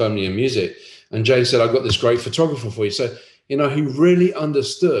head was firmly in music. And James said, I've got this great photographer for you. So, he really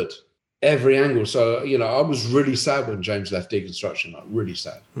understood every angle. So, I was really sad when James left deconstruction. Like, really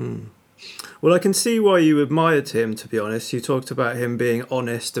sad. Well, I can see why you admired him, to be honest. You talked about him being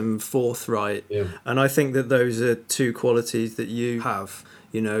honest and forthright. Yeah. And I think that those are two qualities that you have.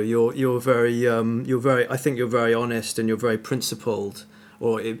 You're very I think you're very honest, and you're very principled,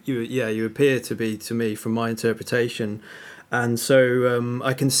 or you appear to be, to me, from my interpretation. And so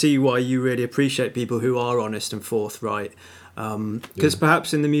I can see why you really appreciate people who are honest and forthright, because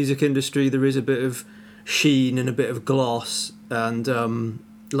perhaps in the music industry there is a bit of sheen and a bit of gloss, and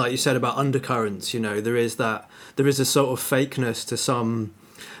like you said about undercurrents, there is a sort of fakeness to some.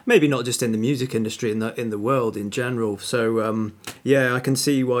 Maybe not just in the music industry, in the world in general. So I can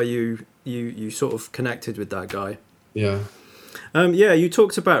see why you you sort of connected with that guy. Yeah. You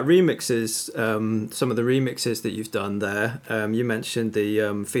talked about remixes, some of the remixes that you've done there. You mentioned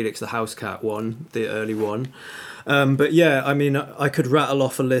the Felix the Housecat one, the early one. But yeah, I mean, I could rattle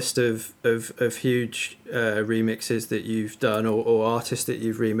off a list of huge remixes that you've done, or artists that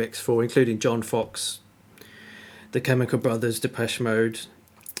you've remixed for, including John Fox, The Chemical Brothers, Depeche Mode.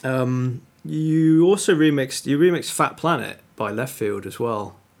 You also remixed Fat Planet by Left Field as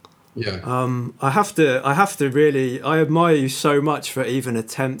well. Yeah. I have to really, I admire you so much for even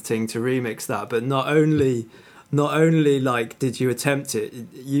attempting to remix that, but not only like did you attempt it,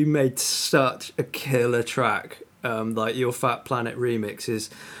 you made such a killer track. Like your Fat Planet remix is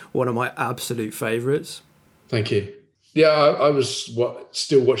one of my absolute favorites. Thank you. Yeah, I was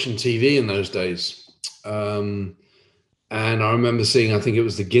still watching TV in those days. And I remember seeing, I think it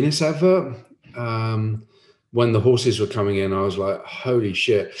was the Guinness advert. When the horses were coming in, I was like, holy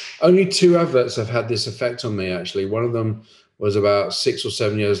shit. Only 2 adverts have had this effect on me, actually. One of them was about 6 or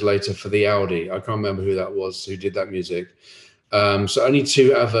 7 years later for the Audi. I can't remember who that was, who did that music. So only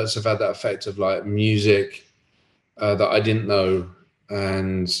 2 adverts have had that effect of like music that I didn't know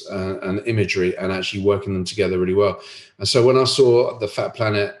and imagery, and actually working them together really well. And so when I saw the Fat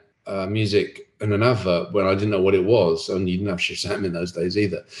Planet music in an advert, when I didn't know what it was, and you didn't have Shazam in those days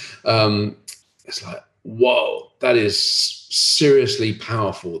either, it's like, whoa, that is seriously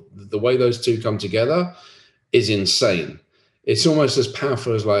powerful. The way those 2 come together is insane. It's almost as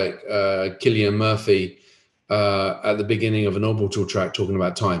powerful as like Cillian Murphy at the beginning of an Orbital track talking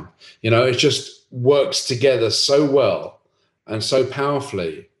about time. You know, it just works together so well and so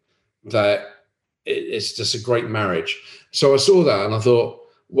powerfully that it's just a great marriage. So I saw that and I thought,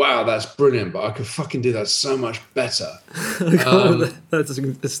 wow, that's brilliant, but I could fucking do that so much better. That's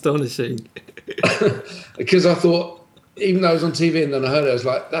astonishing. Because I thought, even though I was on TV and then I heard it, I was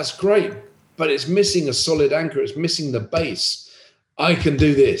like, that's great, but it's missing a solid anchor. It's missing the bass. I can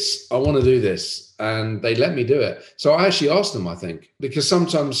do this. I want to do this. And they let me do it. So I actually asked them, I think, because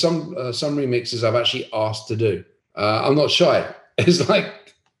sometimes some remixes I've actually asked to do. I'm not shy. It's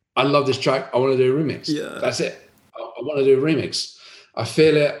like, I love this track. I want to do a remix. Yeah. That's it. I want to do a remix. I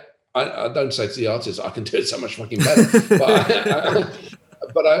feel it. I don't say to the artist, I can do it so much fucking better.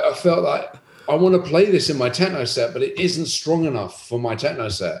 But I felt like I want to play this in my techno set, but it isn't strong enough for my techno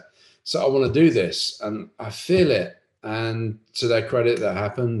set. So I want to do this, and I feel it. And to their credit, that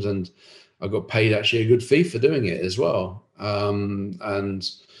happened, and I got paid actually a good fee for doing it as well. And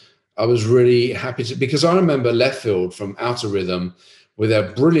I was really happy because I remember Left Field from Outer Rhythm with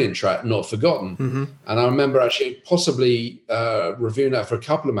their brilliant track, Not Forgotten. Mm-hmm. And I remember actually possibly reviewing that for a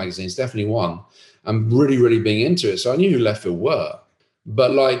couple of magazines, definitely one, and really, really being into it. So I knew who Left Field were.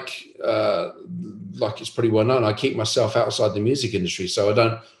 But like it's pretty well known, I keep myself outside the music industry, so I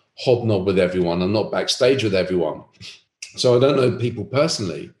don't hobnob with everyone. I'm not backstage with everyone. So I don't know people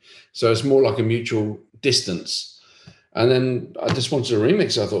personally. So it's more like a mutual distance. And then I just wanted a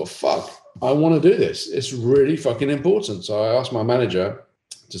remix. I thought, fuck, I want to do this. It's really fucking important. So I asked my manager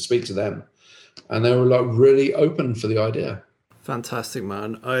to speak to them, and they were like really open for the idea. Fantastic,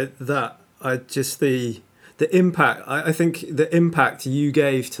 man. The impact, I think the impact you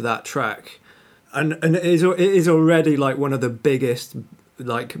gave to that track, and it is already like one of the biggest,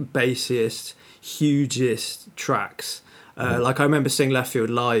 like bassiest, hugest tracks. Like I remember seeing Left Field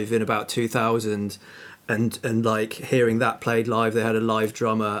live in about 2000, and like hearing that played live. They had a live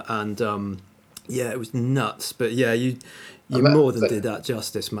drummer, and it was nuts. But yeah, you more than did that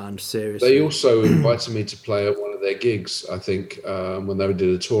justice, man. Seriously. They also invited me to play at one of their gigs, I think, when they did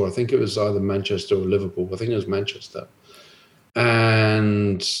a tour. I think it was either Manchester or Liverpool. I think it was Manchester.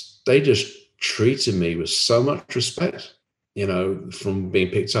 And they just treated me with so much respect, you know, from being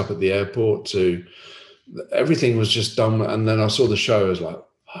picked up at the airport to everything was just done. And then I saw the show, I was like,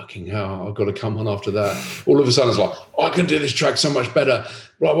 fucking hell, I've got to come on after that. All of a sudden, it's like, I can do this track so much better,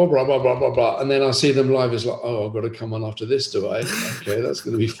 blah, blah, blah, blah, blah, blah, blah. And then I see them live, it's like, oh, I've got to come on after this, do I? Okay, that's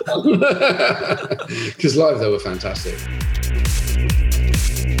going to be fun. Because live, they were fantastic.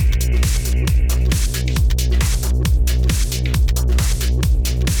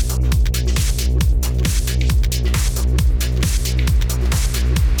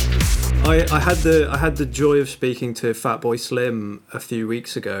 I had the joy of speaking to Fatboy Slim a few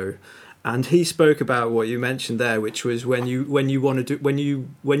weeks ago, and he spoke about what you mentioned there, which was when you're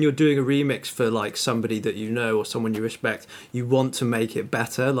doing a remix for like somebody that you know or someone you respect, you want to make it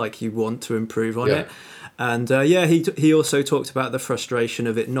better, like you want to improve on it. And he also talked about the frustration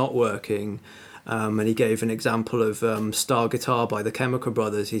of it not working. And he gave an example of Star Guitar by the Chemical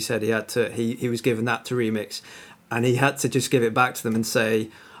Brothers. He said he was given that to remix, and he had to just give it back to them and say,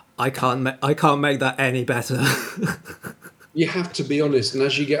 I can't make that any better. You have to be honest, and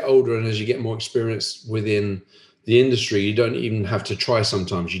as you get older and as you get more experience within the industry, you don't even have to try.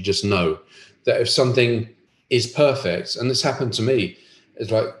 Sometimes you just know that if something is perfect, and this happened to me,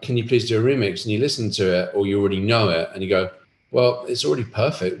 it's like, can you please do a remix? And you listen to it, or you already know it, and you go, well, it's already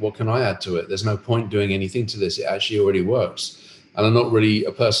perfect. What can I add to it? There's no point doing anything to this. It actually already works. And I'm not really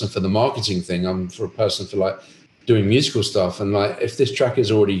a person for the marketing thing. I'm for a person for like doing musical stuff. And like, if this track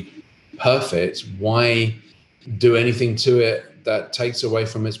is already perfect, why do anything to it that takes away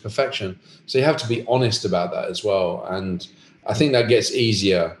from its perfection? So you have to be honest about that as well. And I think that gets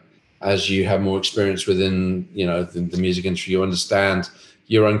easier as you have more experience within, the music industry. You understand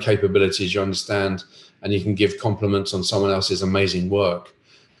your own capabilities, you understand, and you can give compliments on someone else's amazing work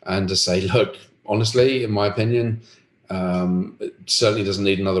and to say, look, honestly, in my opinion, it certainly doesn't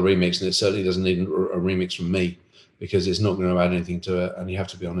need another remix, and it certainly doesn't need a remix from me, because it's not going to add anything to it, and you have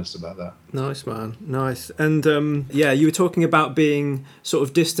to be honest about that. Nice, man. Nice. And you were talking about being sort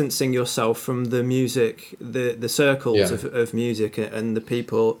of distancing yourself from the music, the circles of music and the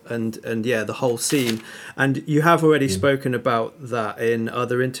people and the whole scene. And you have already spoken about that in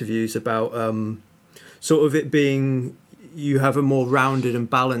other interviews about sort of it being, you have a more rounded and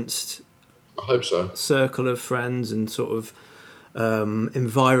balanced, I hope so, circle of friends and sort of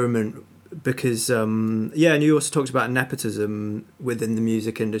environment. Because and you also talked about nepotism within the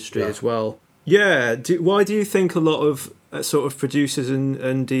music industry as well. Why do you think a lot of sort of producers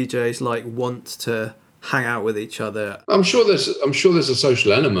and DJs like want to hang out with each other? I'm sure there's a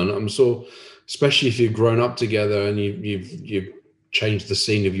social element. I'm sure, especially if you've grown up together and you've changed the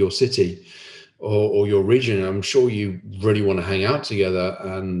scene of your city or your region. I'm sure you really want to hang out together,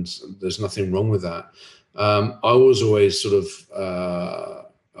 and there's nothing wrong with that. I was always sort of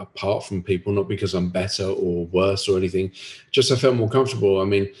apart from people, not because I'm better or worse or anything, just I felt more comfortable. I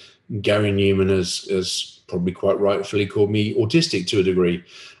mean, Gary Newman has probably quite rightfully called me autistic to a degree.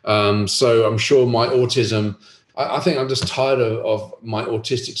 So I'm sure my autism, I think I'm just tired of my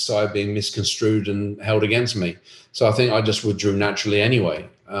autistic side being misconstrued and held against me. So I think I just withdrew naturally anyway,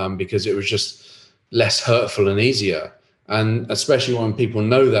 because it was just less hurtful and easier. And especially when people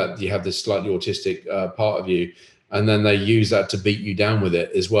know that you have this slightly autistic part of you, and then they use that to beat you down with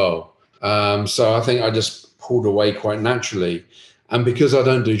it as well. So I think I just pulled away quite naturally. And because I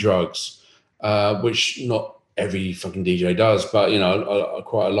don't do drugs, which not every fucking DJ does, but,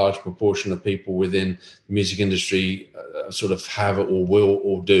 quite a large proportion of people within the music industry sort of have it or will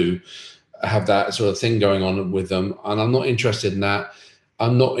or do have that sort of thing going on with them. And I'm not interested in that.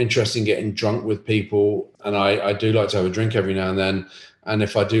 I'm not interested in getting drunk with people. And I do like to have a drink every now and then. And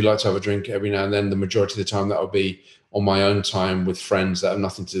if I do like to have a drink every now and then, the majority of the time that will be on my own time with friends that have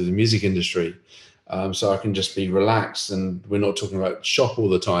nothing to do with the music industry. So I can just be relaxed, and we're not talking about shop all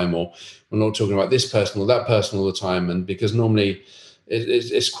the time, or we're not talking about this person or that person all the time. And because normally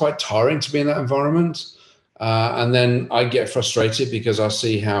it's quite tiring to be in that environment. And then I get frustrated because I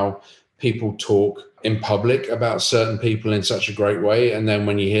see how people talk in public about certain people in such a great way. And then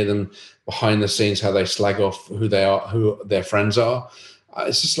when you hear them behind the scenes, how they slag off who they are, who their friends are,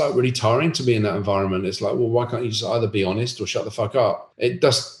 it's just like really tiring to be in that environment. It's like, well, why can't you just either be honest or shut the fuck up? It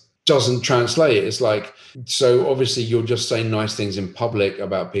just doesn't translate. It's like, so obviously you're just saying nice things in public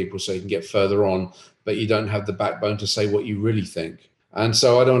about people so you can get further on, but you don't have the backbone to say what you really think. And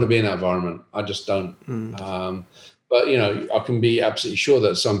so I don't want to be in that environment. I just don't. But, I can be absolutely sure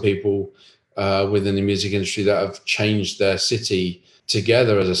that some people within the music industry that have changed their city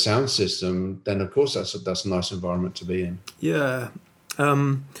together as a sound system, then of course that's a nice environment to be in. Yeah.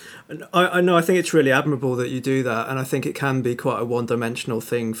 I know. I think it's really admirable that you do that, and I think it can be quite a one-dimensional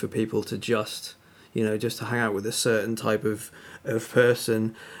thing for people to just to hang out with a certain type of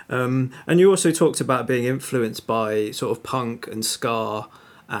person. And you also talked about being influenced by sort of punk and ska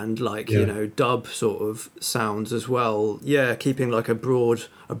and dub sort of sounds as well. Yeah, keeping like a broad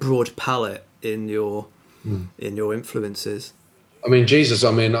palette in your influences. I mean, Jesus.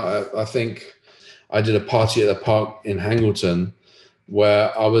 I mean, I think I did a party at the park in Hangleton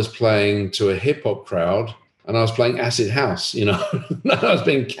where I was playing to a hip hop crowd, and I was playing acid house. I was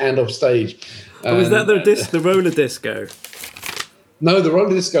being canned off stage. Was that the roller disco? No, the roller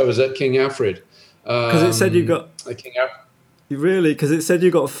disco was at King Alfred. Because it said you got King Alfred. Really? Because it said you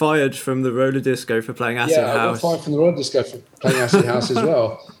got fired from the roller disco for playing acid house. Yeah, I got fired from the roller disco for playing acid house as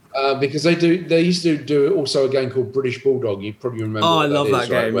well. Because they used to do also a game called British Bulldog. You probably remember. Oh, I love that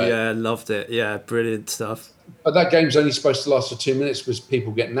game. Right? Yeah, loved it. Yeah, brilliant stuff. But that game's only supposed to last for 2 minutes because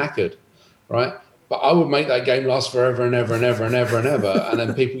people get knackered, right? but I would make that game last forever and ever and ever and ever and ever. And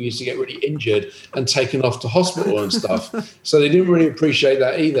then people used to get really injured and taken off to hospital and stuff. So they didn't really appreciate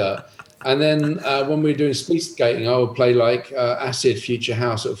that either. And then when we were doing speed skating, I would play like Acid Future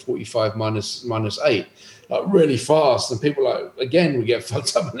House at 45 minus 8, like really fast. And people like, again, we get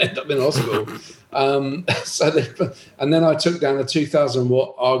fucked up and end up in hospital. And then I took down a 2000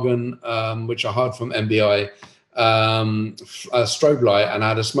 watt Argon, which I hired from MBI, a strobe light, and I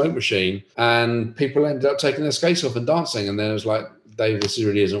had a smoke machine. And people ended up taking their skates off and dancing. And then it was like, Dave, this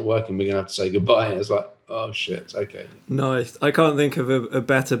really isn't working. We're going to have to say goodbye. And it's like, oh shit, okay. Nice. I can't think of a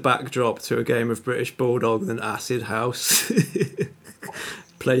better backdrop to a game of British Bulldog than Acid House.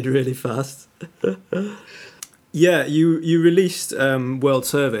 Played really fast. Yeah, you released World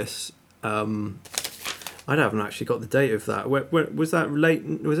Service. I haven't actually got the date of that. Where, was that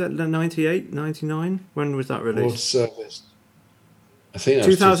late? Was that 98, 99? When was that released? World Service. I think that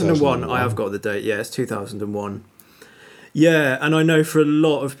 2001. I have got the date. Yeah, it's 2001. Yeah, and I know for a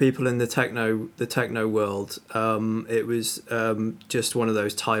lot of people in the techno world, it was just one of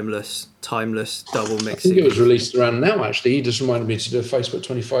those timeless double mixing. I think it was released around now, actually. You just reminded me to do a Facebook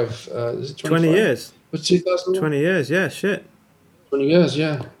 25. Is it 25? 20 years. Was 2001? 20 years, yeah, shit. 20 years,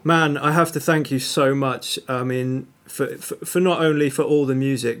 yeah. Man, I have to thank you so much. I mean, for not only for all the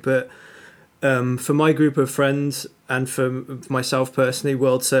music, but for my group of friends and for myself personally,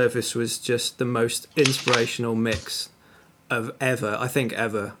 World Service was just the most inspirational mix of ever.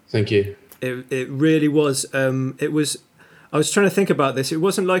 Thank you. It really was. It was. I was trying to think about this. It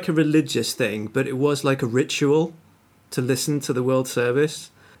wasn't like a religious thing, but it was like a ritual to listen to the World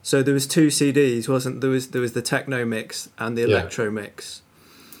Service. So there was 2 CDs, wasn't there? There was the techno mix and the electro mix.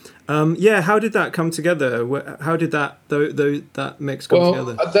 How did that come together? How did that mix come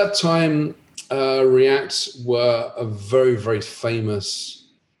together? At that time, React were a very, very famous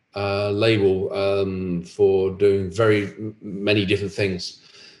label for doing very many different things.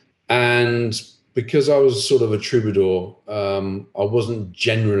 And because I was sort of a troubadour, I wasn't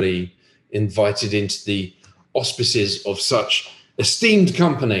generally invited into the auspices of such esteemed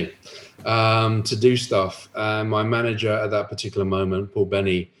company to do stuff. My manager at that particular moment, Paul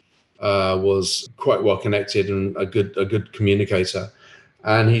Benny, was quite well connected and a good communicator.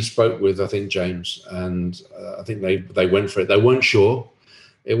 And he spoke with, I think, James, and I think they went for it. They weren't sure.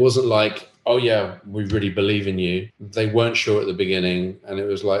 It wasn't like, oh yeah, we really believe in you. They weren't sure at the beginning, and it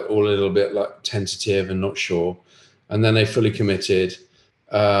was like all a little bit like tentative and not sure. And then they fully committed.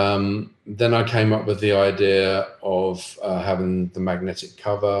 Then I came up with the idea of having the magnetic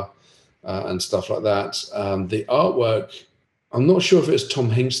cover and stuff like that. The artwork, I'm not sure if it was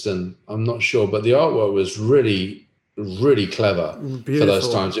Tom Hingston. I'm not sure, but the artwork was really, really clever. Beautiful. For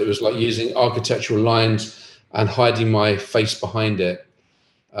those times. It was like using architectural lines and hiding my face behind it.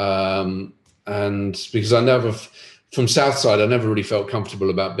 And because from Southside, I never really felt comfortable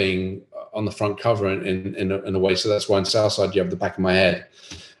about being on the front cover in a way. So that's why in Southside you have the back of my head,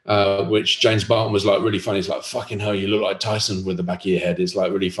 which James Barton was like really funny. He's like, fucking hell, you look like Tyson with the back of your head. It's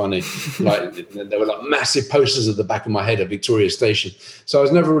like really funny. Like there were like massive posters at the back of my head at Victoria Station. So I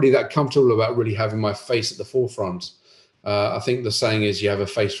was never really that comfortable about really having my face at the forefront. I think the saying is you have a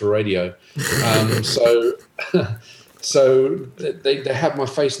face for radio. So they had my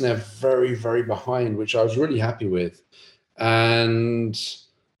face in there very, very behind, which I was really happy with. And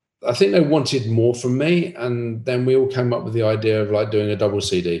I think they wanted more from me. And then we all came up with the idea of like doing a double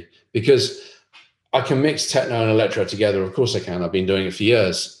CD, because I can mix techno and electro together. Of course I can. I've been doing it for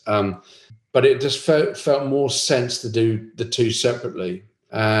years. But it just felt more sense to do the two separately,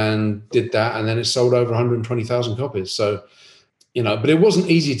 and did that. And then it sold over 120,000 copies. So, but it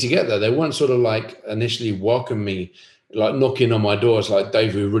wasn't easy to get there. They weren't sort of like initially welcome me, like knocking on my doors like,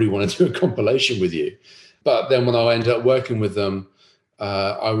 Dave, we really want to do a compilation with you. But then when I ended up working with them,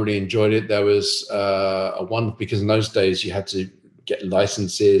 I really enjoyed it. There was a one, because in those days you had to get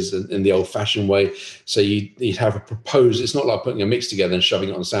licenses in the old fashioned way. So you'd have a proposed, it's not like putting a mix together and shoving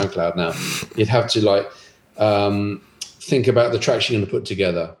it on SoundCloud now. You'd have to like think about the tracks you're going to put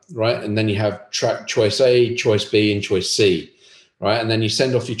together, right? And then you have track choice A, choice B, and choice C, right? And then you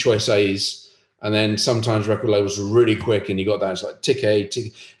send off your choice A's. And then sometimes record labels were really quick, and you got that. It's like tick A,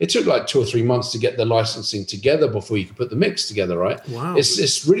 tick. It took like 2 or 3 months to get the licensing together before you could put the mix together, right? Wow.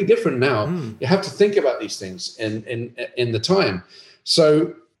 It's really different now. You have to think about these things in the time.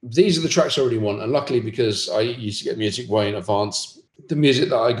 So these are the tracks I really want. And luckily, because I used to get music way in advance, the music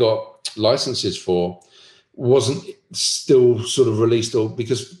that I got licenses for wasn't still sort of released, or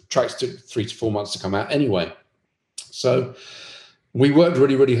because tracks took 3 to 4 months to come out anyway. So we worked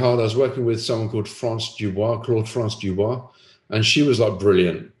really, really hard. I was working with someone called Claude France Dubois, and she was like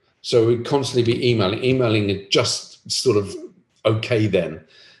brilliant. So we'd constantly be emailing it just sort of okay then,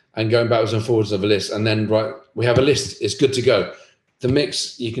 and going backwards and forwards of a list. And then, right, we have a list, it's good to go. The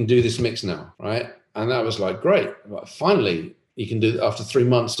mix, you can do this mix now, right? And that was like, great. Finally, you can do it after 3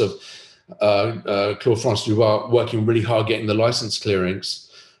 months of Claude-France Dubois working really hard getting the license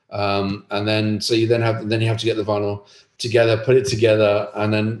clearings. And then, so you have to get the vinyl together, put it together,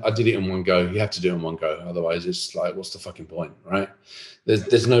 and then I did it in one go. You have to do it in one go. Otherwise, it's like, what's the fucking point, right?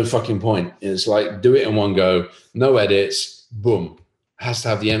 There's no fucking point. It's like, do it in one go, no edits, boom. Has to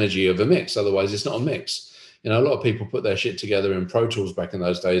have the energy of a mix. Otherwise, it's not a mix. A lot of people put their shit together in Pro Tools back in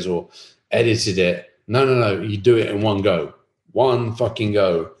those days or edited it. No. You do it in one go. One fucking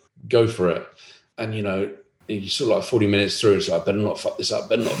go. Go for it. And, you sort of like 40 minutes through, it's like, better not fuck this up.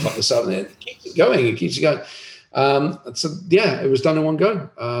 And it keeps it going. So, yeah, it was done in one go.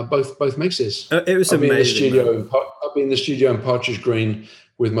 Both mixes. It was amazing. I'll be in the studio in Partridge Green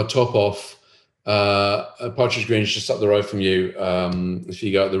with my top off. Partridge Green is just up the road from you. If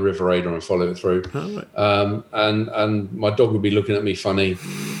you go up the River Ada and follow it through, and my dog would be looking at me funny.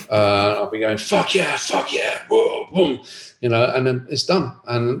 I'll be going, fuck yeah, whoa, boom, and then it's done.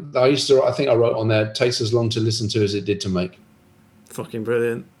 And I think I wrote on there, it takes as long to listen to as it did to make. Fucking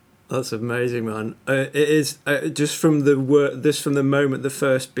brilliant. That's amazing, man. It is just from the moment the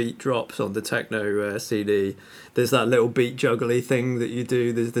first beat drops on the Techno CD. There's that little beat juggly thing that you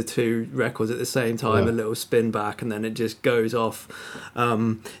do. There's the two records at the same time, a little spin back, and then it just goes off.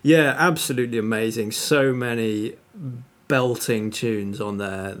 Absolutely amazing. So many belting tunes on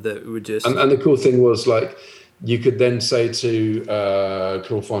there that were just. And the cool thing was, like, you could then say to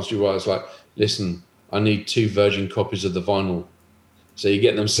Claude-France Dubois, like, listen, I need 2 virgin copies of the vinyl. So you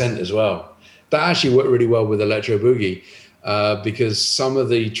get them sent as well. That actually worked really well with Electro Boogie because some of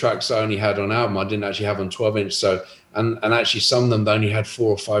the tracks I only had on album, I didn't actually have on 12-inch. So and actually some of them they only had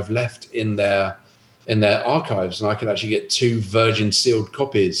 4 or 5 left in their archives, and I could actually get 2 virgin sealed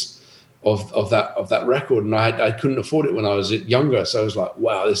copies of that record, and I couldn't afford it when I was younger. So I was like,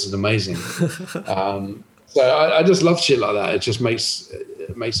 wow, this is amazing. So I just love shit like that. It just makes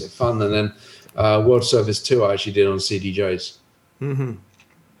it fun. And then World Service 2 I actually did on CDJs. Mm-hmm.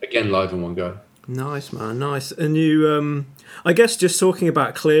 Again, live in one go. Nice, man, nice. And you, I guess, just talking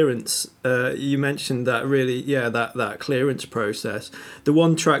about clearance, you mentioned that really, that clearance process. The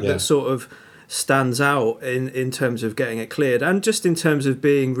one track that sort of stands out in terms of getting it cleared, and just in terms of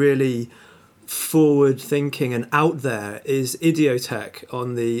being really forward thinking and out there, is Idiotech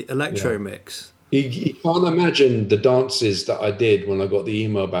on the Electro mix. You can't imagine the dances that I did when I got the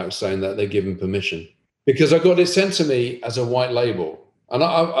email back saying that they're given permission. Because I got it sent to me as a white label. And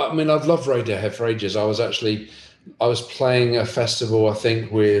I mean, I've loved Radiohead for ages. I was playing a festival, I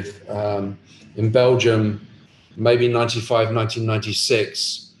think, with in Belgium, maybe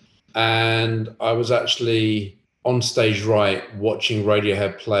 1996. And I was actually on stage right watching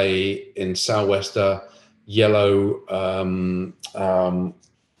Radiohead play in Sou'wester yellow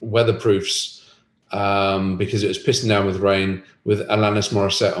weatherproofs because it was pissing down with rain, with Alanis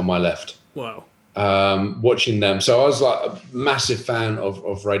Morissette on my left. Wow. Watching them. So I was like a massive fan of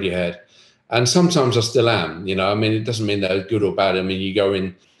Radiohead, and sometimes I still am, I mean, it doesn't mean they're good or bad. I mean, you go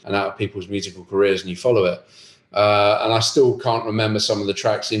in and out of people's musical careers and you follow it, and I still can't remember some of the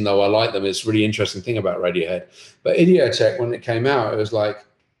tracks, even though I like them. It's a really interesting thing about Radiohead. But Idiotech, when it came out, it was like,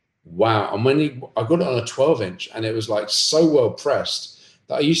 wow. And when I got it on a 12-inch, and it was like so well pressed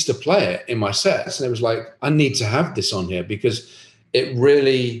that I used to play it in my sets, and it was like, I need to have this on here because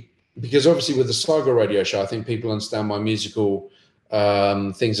obviously with the Saga radio show, I think people understand my musical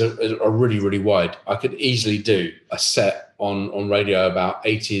things are really, really wide. I could easily do a set on radio about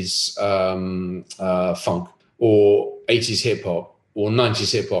 80s funk or 80s hip hop or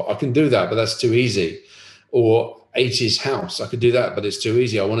 90s hip hop. I can do that, but that's too easy. Or 80s house, I could do that, but it's too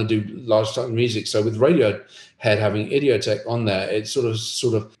easy. I want to do large type of music. So with Radiohead having Idiotech on there, it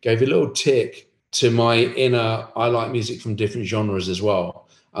sort of gave a little tick to my inner, I like music from different genres as well.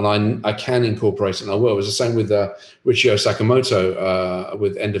 And I can incorporate it, and I will. It was the same with Richio Sakamoto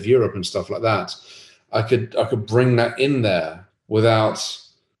with End of Europe and stuff like that. I could bring that in there without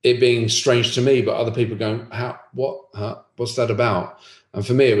it being strange to me, but other people going, what's that about? And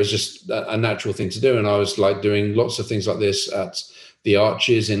for me, it was just a natural thing to do. And I was like doing lots of things like this at the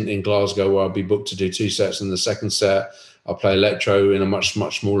Arches in Glasgow, where I'd be booked to do 2 sets. And the second set, I'll play electro in a much,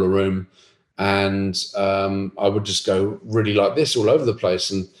 much smaller room. And I would just go really like this all over the place.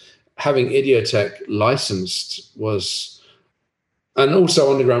 And having Idiotech licensed was, and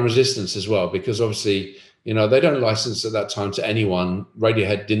also Underground Resistance as well, because obviously, they don't license at that time to anyone.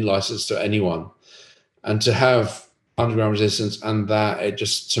 Radiohead didn't license to anyone. And to have underground resistance, and that it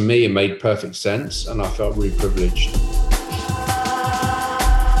just, to me, it made perfect sense, and I felt really privileged.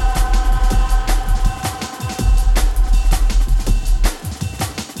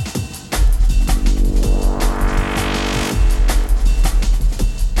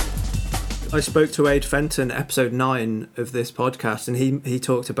 I spoke to Aid Fenton, episode 9 of this podcast, and he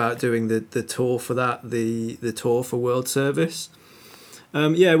talked about doing the tour for that, the tour for World Service.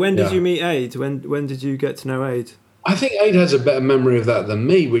 When did you meet Aid? When did you get to know Aid? I think Aid has a better memory of that than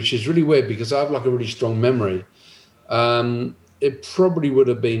me, which is really weird because I have like a really strong memory. It probably would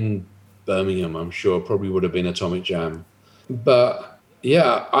have been Birmingham, I'm sure. Probably would have been Atomic Jam. But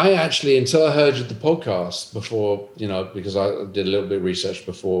yeah, I actually, until I heard the podcast before, because I did a little bit of research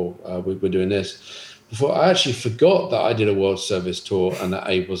before we were doing this, before I actually forgot that I did a World Service tour and that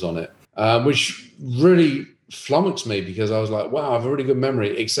Abe was on it, which really flummoxed me because I was like, wow, I have a really good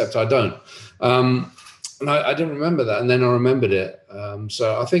memory, except I don't. And I didn't remember that. And then I remembered it.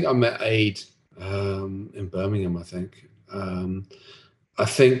 So I think I met Aid in Birmingham, I think.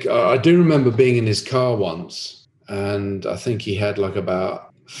 I do remember being in his car once. And I think he had like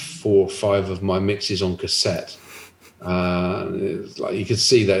about 4 or 5 of my mixes on cassette. It was like you could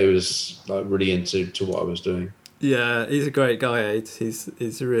see that he was like really into what I was doing. Yeah, he's a great guy, Aid.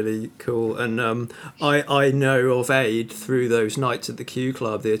 He's really cool. And I know of Aid through those nights at the Q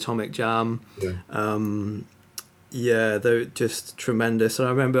Club, the Atomic Jam. Yeah. They're just tremendous.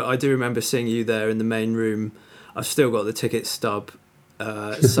 And I do remember seeing you there in the main room. I've still got the ticket stub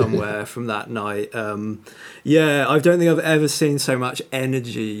somewhere from that night. I don't think I've ever seen so much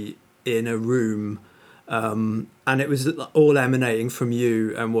energy in a room, and it was all emanating from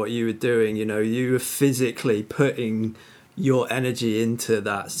you and what you were doing. You were physically putting your energy into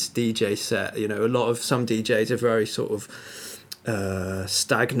that DJ set. Some DJs are very sort of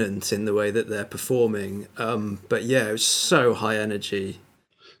stagnant in the way that they're performing, but yeah, it was so high energy.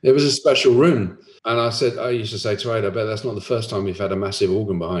 It was a special room. And I used to say to Ada, I bet that's not the first time we've had a massive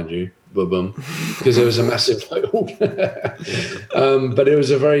organ behind you, boom, because it was a massive organ. But it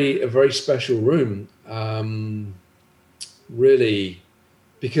was a very special room, really,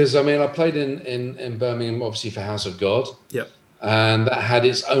 because I played in Birmingham, obviously for House of God, and that had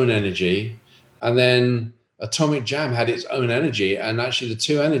its own energy, and then Atomic Jam had its own energy, and actually the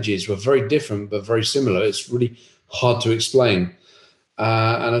two energies were very different but very similar. It's really hard to explain.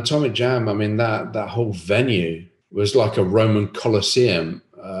 And Atomic Jam, that whole venue was like a Roman Colosseum,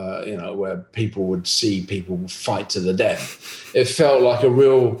 where people would see people fight to the death. It felt like a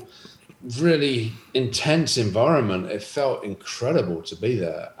really intense environment. It felt incredible to be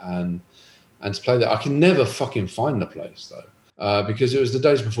there and to play there. I can never fucking find the place though, because it was the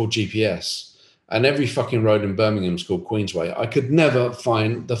days before GPS, and every fucking road in Birmingham is called Queensway. I could never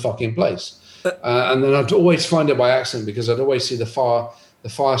find the fucking place. And then I'd always find it by accident because I'd always see the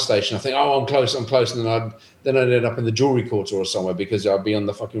fire station. I think, oh, I'm close. And then I'd end up in the jewelry quarter or somewhere because I'd be on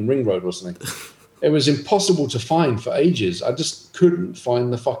the fucking ring road or something. It was impossible to find for ages. I just couldn't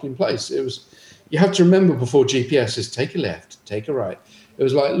find the fucking place. You have to remember before GPS is take a left, take a right. It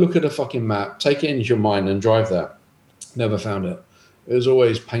was like, look at a fucking map, take it into your mind and drive there. Never found it. It was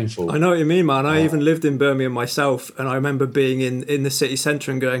always painful. I know what you mean, man. I even lived in Birmingham myself, and I remember being in the city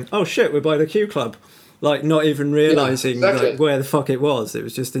centre and going, oh shit, we're by the Q Club. Like, not even realising like where the fuck it was. It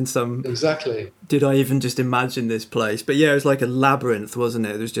was just in some... Exactly. Did I even just imagine this place? But yeah, it was like a labyrinth, wasn't it?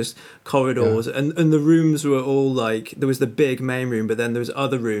 There was just corridors, and the rooms were all like... There was the big main room, but then there was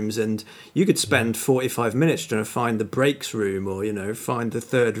other rooms, and you could spend 45 minutes trying to find the breaks room or, find the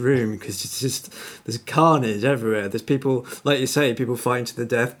third room, because it's just... There's carnage everywhere. There's people, like you say, people fighting to the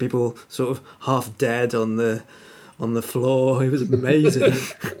death, people sort of half dead on the floor. It was amazing.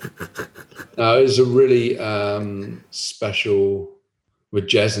 No, it was a really special with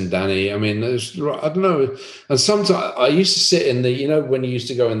Jez and Danny. I don't know. And sometimes I used to sit in the, when you used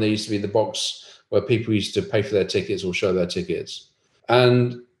to go in, there used to be the box where people used to pay for their tickets or show their tickets.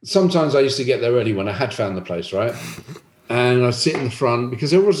 And sometimes I used to get there early when I had found the place, right? And I'd sit in the front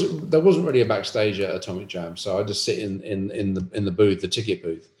because there wasn't really a backstage at Atomic Jam. So I'd just sit in the booth, the ticket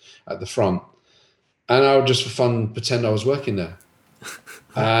booth at the front. And I would just for fun pretend I was working there.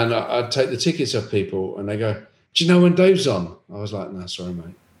 And I'd take the tickets off people and they go, do you know when Dave's on? I was like, no, sorry,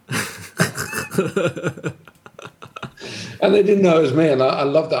 mate. And they didn't know it was me. And I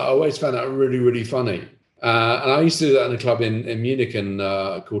loved that. I always found that really, really funny. And I used to do that in a club in Munich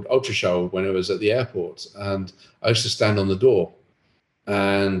called Ultrashow when it was at the airport. And I used to stand on the door.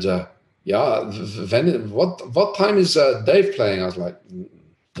 And what time is Dave playing? I was like,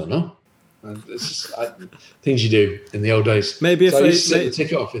 don't know. And it's just things you do in the old days. Maybe if so they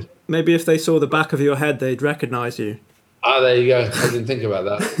take it off. Maybe if they saw the back of your head, they'd recognise you. There you go. I didn't think about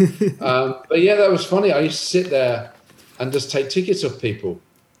that. But yeah, that was funny. I used to sit there and just take tickets off people,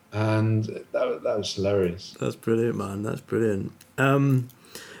 and that was hilarious. That's brilliant, man. That's brilliant.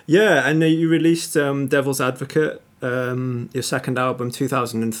 Yeah, and you released Devil's Advocate, your second album,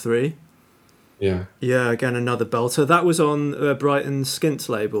 2003. Yeah. Yeah, again, another belter. That was on Brighton Skint's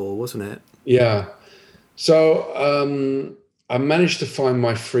label, wasn't it? Yeah. So I managed to find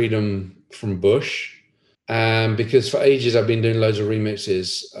my freedom from Bush, because for ages I've been doing loads of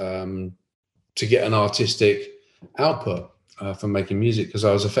remixes to get an artistic output from making music, because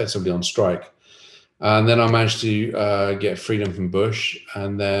I was effectively on strike. And then I managed to get freedom from Bush,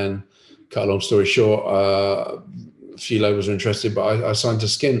 and then, cut a long story short, a few labels were interested, but I signed to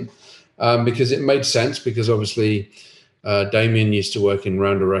Skint because it made sense, because obviously Damien used to work in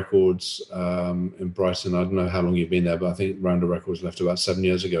Rounder Records in Brighton. I don't know how long you've been there, but I think Rounder Records left about 7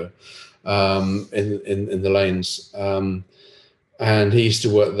 years ago in the lanes. And he used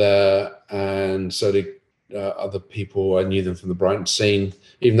to work there, and so did other people. I knew them from the Brighton scene,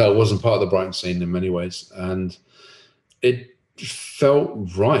 even though it wasn't part of the Brighton scene in many ways. And it felt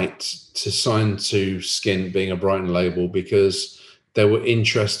right to sign to Skint, being a Brighton label, because they were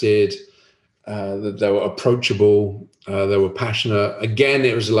interested, they were approachable, they were passionate. Again,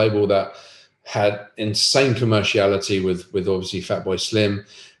 it was a label that had insane commerciality with obviously Fatboy Slim.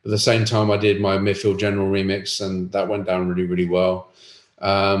 But at the same time, I did my Midfield General remix, and that went down really, really well.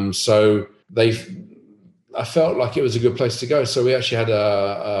 So I felt like it was a good place to go. So we actually had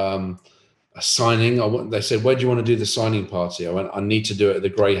a signing. They said, "Where do you want to do the signing party?" I went, "I need to do it at the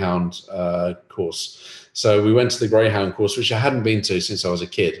Greyhound course." So we went to the Greyhound course, which I hadn't been to since I was a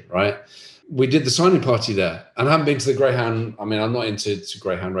kid, right? We did the signing party there, and I haven't been to the Greyhound. I mean, I'm not into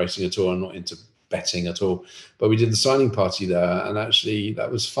Greyhound racing at all. I'm not into betting at all, but we did the signing party there, and actually that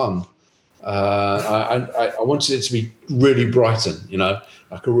was fun. I wanted it to be really Brighton,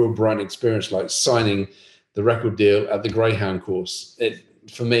 like a real Brighton experience, like signing the record deal at the Greyhound course.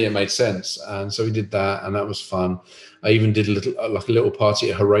 For me, it made sense, and so we did that, and that was fun. I even did a little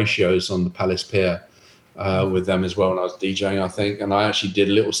party at Horatio's on the Palace Pier with them as well, and I was DJing, I think, and I actually did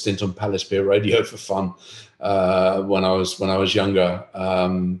a little stint on Palace Pier Radio for fun when I was younger.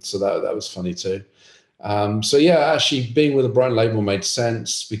 So that was funny too. So yeah, actually being with a Brighton label made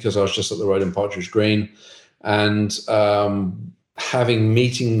sense, because I was just up the road in Partridge Green, and having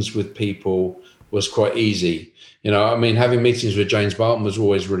meetings with people was quite easy. Having meetings with James Barton was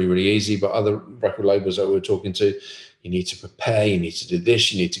always really, really easy, but other record labels that we were talking to, you need to prepare, you need to do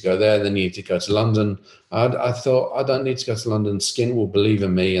this, you need to go there, then you need to go to London. I thought, I don't need to go to London. Skint will believe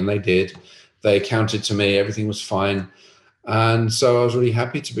in me, and they did. They accounted to me, everything was fine. And so I was really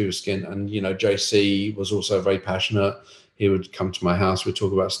happy to be with Skint. And, JC was also very passionate. He would come to my house, we'd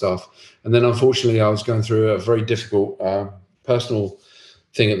talk about stuff. And then unfortunately, I was going through a very difficult personal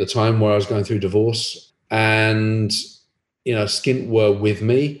thing at the time, where I was going through divorce. And, Skint were with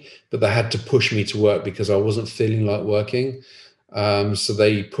me, but they had to push me to work because I wasn't feeling like working. So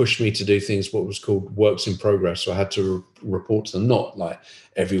they pushed me to do things, what was called works in progress. So I had to report to them, not like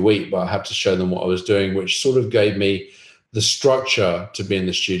every week, but I had to show them what I was doing, which sort of gave me the structure to be in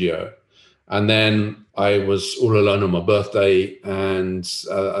the studio. And then I was all alone on my birthday, and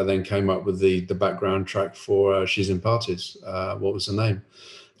I then came up with the background track for She's in Parties. What was the name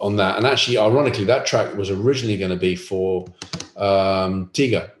on that? And actually, ironically, that track was originally going to be for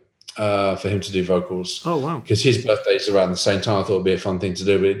Tiga, for him to do vocals. Oh, wow. Because his birthday's around the same time. I thought it'd be a fun thing to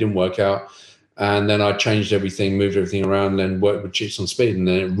do, but it didn't work out. And then I changed everything, moved everything around, and worked with Chicks on Speed, and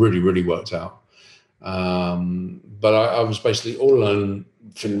then it really, really worked out. But I was basically all alone,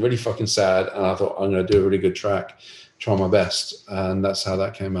 feeling really fucking sad, and I thought, I'm going to do a really good track, try my best, and that's how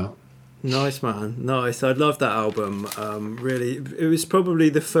that came out. Nice, man. Nice. I love that album. Really, it was probably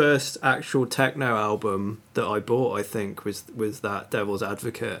the first actual techno album that I bought, I think, was that Devil's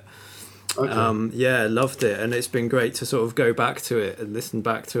Advocate. Okay. Yeah, loved it, and it's been great to sort of go back to it and listen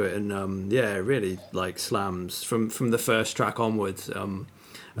back to it, and yeah, really like slams from the first track onwards.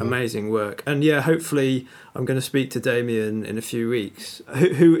 Amazing work. And yeah, hopefully I'm going to speak to Damien in a few weeks.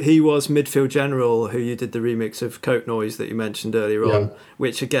 Who he was Midfield General, who you did the remix of Coat Noise that you mentioned earlier on,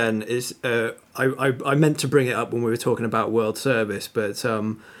 which again is I meant to bring it up when we were talking about World Service, but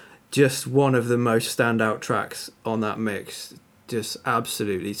just one of the most standout tracks on that mix, just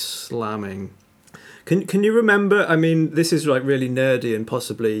absolutely slamming. Can you remember, I mean, this is like really nerdy and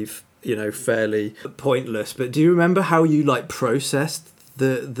possibly fairly pointless, but do you remember how you like processed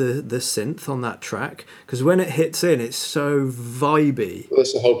the synth on that track? Because when it hits in, it's so vibey. Well,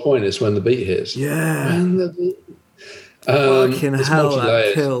 that's the whole point, is when the beat hits. Yeah. Fucking hell,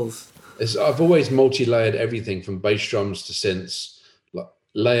 that kills. I've always multi-layered everything from bass drums to synths, like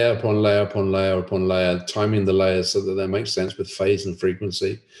layer upon layer upon layer upon layer, timing the layers so that they make sense with phase and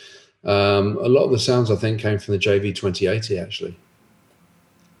frequency. A lot of the sounds I think came from the JV 2080 actually.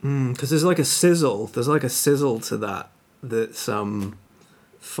 Because there's like a sizzle. There's like a sizzle to that. That's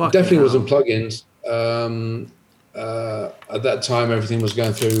definitely wasn't plugins. At that time, everything was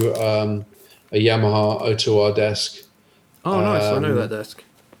going through a Yamaha O2R desk. Oh, nice! I know that desk.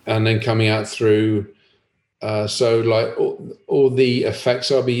 And then coming out through. So like all the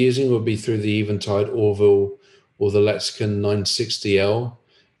effects I'll be using will be through the Eventide Orville or the Lexicon 960L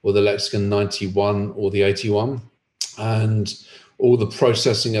or the Lexicon 91 or the 81, and all the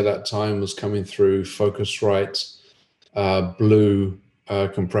processing at that time was coming through Focusrite Blue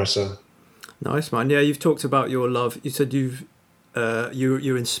compressor. Nice, man. Yeah, you've talked about your love. You said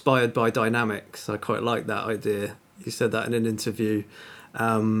you're inspired by dynamics. I quite like that idea. You said that in an interview.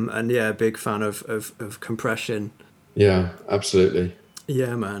 And yeah, big fan of compression. Yeah, absolutely.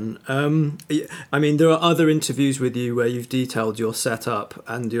 Yeah, man. I mean, there are other interviews with you where you've detailed your setup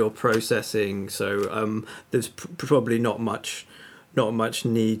and your processing. So there's probably not much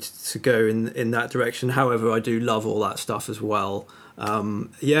need to go in that direction. However, I do love all that stuff as well.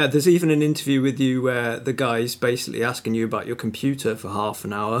 Yeah, there's even an interview with you where the guy's basically asking you about your computer for half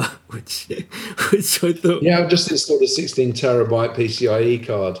an hour, which I thought... Yeah, I've just installed a 16 terabyte PCIe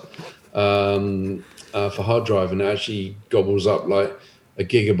card for hard drive, and it actually gobbles up like a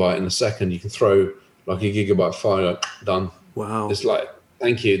gigabyte in a second. You can throw like a gigabyte file, like, done. Wow. It's like,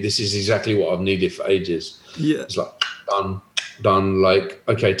 thank you. This is exactly what I've needed for ages. Yeah. It's like, done. Like,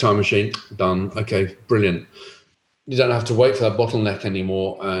 okay, time machine, done. Okay, brilliant. You don't have to wait for that bottleneck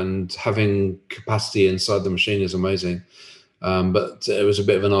anymore, and having capacity inside the machine is amazing. But it was a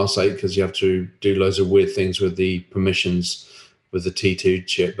bit of an arse ache because you have to do loads of weird things with the permissions with the T2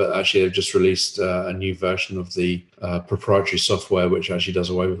 chip. But actually, they've just released a new version of the proprietary software, which actually does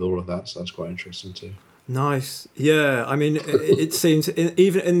away with all of that. So that's quite interesting too. Nice. Yeah, I mean, it seems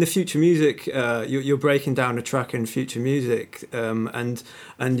even in the Future Music, you're breaking down a track in Future Music, and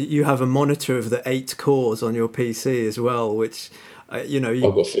you have a monitor of the 8 cores on your PC as well, which I've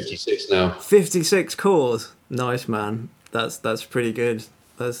got 56 now. 56 cores. Nice, man. That's pretty good.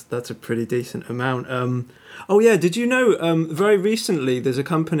 That's a pretty decent amount. Oh yeah, did you know very recently there's a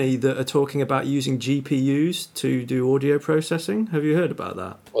company that are talking about using GPUs to do audio processing? Have you heard about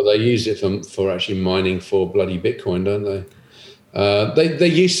that? Well, they use it for actually mining for bloody Bitcoin, don't they? They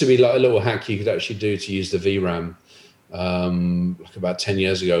used to be like a little hack you could actually do to use the VRAM, like about 10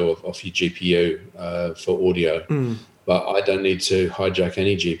 years ago off your GPU for audio. But I don't need to hijack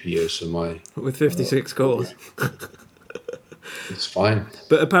any GPUs for my... With 56 cores. It's fine.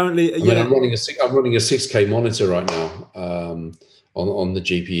 But apparently, I'm running a 6K monitor right now on the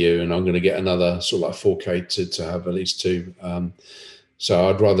GPU, and I'm going to get another sort of like 4K to have at least 2. So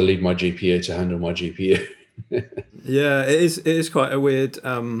I'd rather leave my GPU to handle my GPU. Yeah, it is quite a weird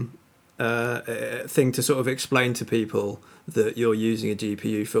thing to sort of explain to people that you're using a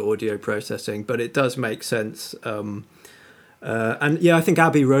GPU for audio processing, but it does make sense. And yeah, I think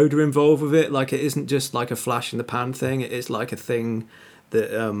Abbey Road are involved with it. Like, it isn't just like a flash in the pan thing. It is like a thing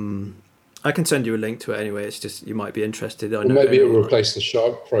that I can send you a link to it anyway. It's just, you might be interested. Or maybe it will replace the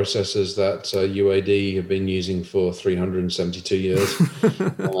Shark processors that UAD have been using for 372 years.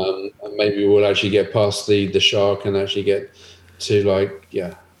 And maybe we'll actually get past the Shark and actually get to like,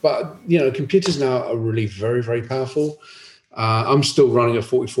 yeah. But, computers now are really very, very powerful. I'm still running a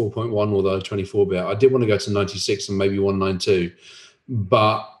 44.1, although 24-bit. I did want to go to 96 and maybe 192,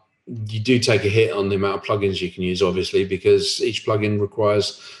 but you do take a hit on the amount of plugins you can use, obviously, because each plugin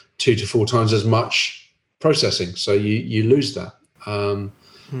requires 2 to 4 times as much processing. So you lose that. And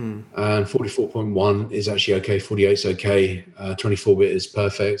 44.1 is actually okay. 48 is okay. 24-bit is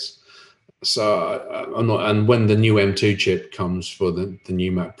perfect. So I'm not. And when the new M2 chip comes for the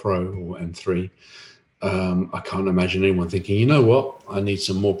new Mac Pro or M3, I can't imagine anyone thinking, you know what, I need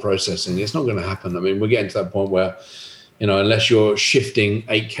some more processing. It's not going to happen. I mean, we're getting to that point where, unless you're shifting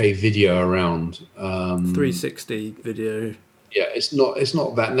 8K video around, 360 video. Yeah, it's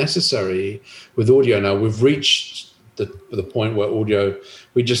not that necessary with audio now. We've reached the point where audio,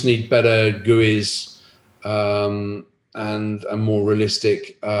 we just need better GUIs and more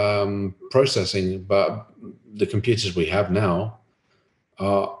realistic processing. But the computers we have now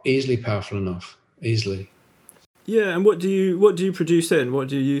are easily powerful enough. Easily. Yeah, and what do you produce in? What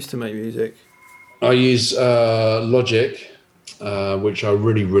do you use to make music? I use Logic, which I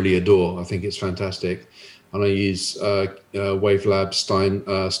really, really adore. I think it's fantastic. And I use Wavelab,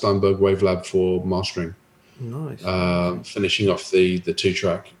 Steinberg Wavelab for mastering. Nice. Finishing off the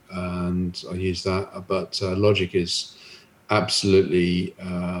 2-track, and I use that. But Logic is absolutely,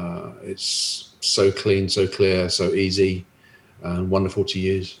 it's so clean, so clear, so easy, and wonderful to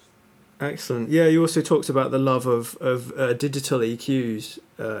use. Excellent. Yeah, you also talked about the love of digital EQs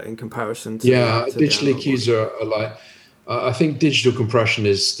in comparison to digital the EQs are like, I think digital compression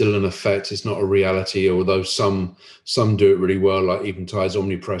is still an effect. It's not a reality, although some do it really well, like Eventide's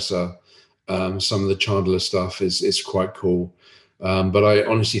Omnipressor. Some of the Chandler stuff is quite cool. But I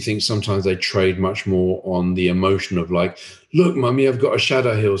honestly think sometimes they trade much more on the emotion of like, look, mummy, I've got a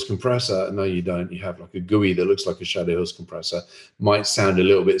Shadow Hills compressor. No, you don't. You have like a GUI that looks like a Shadow Hills compressor. Might sound a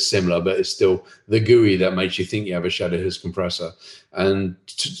little bit similar, but it's still the GUI that makes you think you have a Shadow Hills compressor. And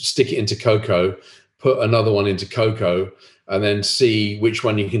stick it into Coco, put another one into Coco, and then see which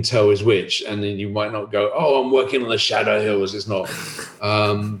one you can tell is which. And then you might not go, oh, I'm working on the Shadow Hills. It's not.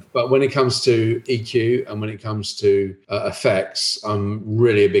 But when it comes to EQ and when it comes to effects, I'm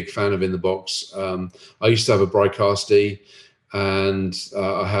really a big fan of In the Box. I used to have a Brightcast D, and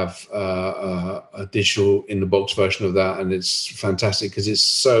I have a digital In the Box version of that. And it's fantastic because it's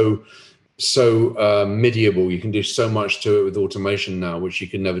so MIDIable. You can do so much to it with automation now, which you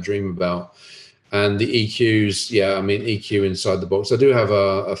could never dream about. And the EQs, EQ inside the box. I do have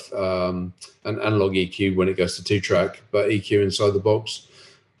an analog EQ when it goes to 2-track, but EQ inside the box,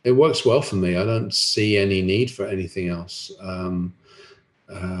 it works well for me. I don't see any need for anything else.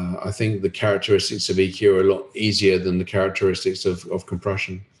 I think the characteristics of EQ are a lot easier than the characteristics of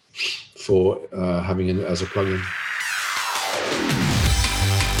compression for having it as a plugin.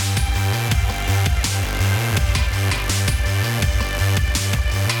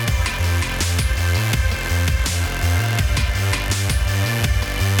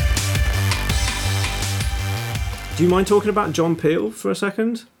 Do you mind talking about John Peel for a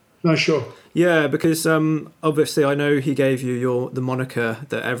second? No, sure. Yeah, because obviously I know he gave you the moniker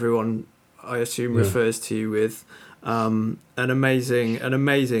that everyone, I assume, refers to you with. An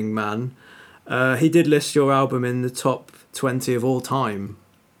amazing man. He did list your album in the top 20 of all time.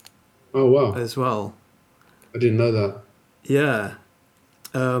 Oh, wow. As well. I didn't know that. Yeah.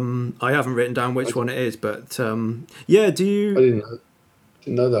 I haven't written down which one it is, but do you... I didn't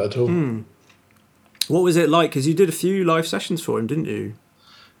know that at all. What was it like? Because you did a few live sessions for him, didn't you?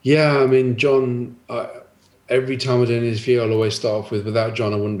 Yeah, I mean, John, every time I do an interview, I'll always start off with, without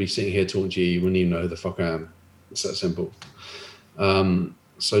John, I wouldn't be sitting here talking to you. You wouldn't even know who the fuck I am. It's that simple.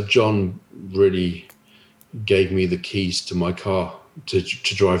 So John really gave me the keys to my car to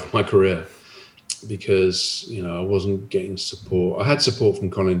drive my career, because, I wasn't getting support. I had support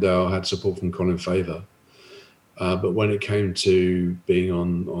from Colin Dale, I had support from Colin Favor. But when it came to being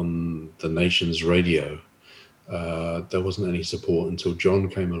on the nation's radio, there wasn't any support until John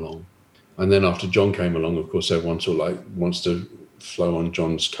came along. And then after John came along, of course, everyone sort of wants to flow on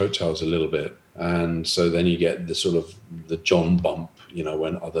John's coattails a little bit. And so then you get the John bump,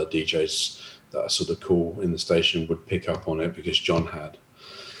 when other DJs that are sort of cool in the station would pick up on it because John had.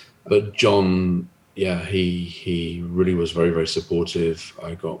 But John, he really was very, very supportive.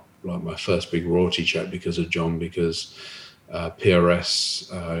 I got my first big royalty check because of John, because PRS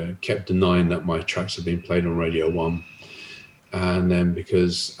kept denying that my tracks had been played on Radio 1. And then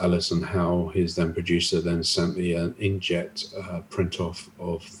because Alison Howe, his then producer, then sent me an inkjet print off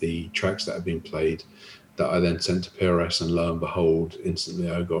of the tracks that had been played, that I then sent to PRS, and lo and behold,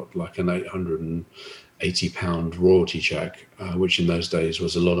 instantly I got like an £880 royalty check, which in those days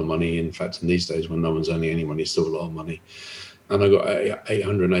was a lot of money. In fact, in these days when no one's earning any money, it's still a lot of money. And I got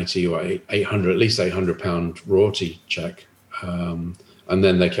 880 or 800, at least £800 royalty check. And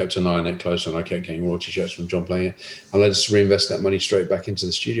then they kept an eye on it closer, and I kept getting royalty checks from John playing it. And I just reinvest that money straight back into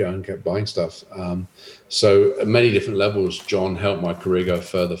the studio and kept buying stuff. So at many different levels, John helped my career go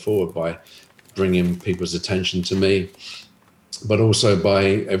further forward by bringing people's attention to me. But also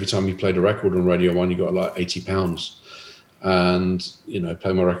by every time you played a record on Radio 1, you got like £80. And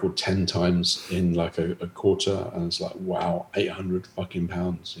play my record 10 times in like a quarter, and it's like, wow, 800 fucking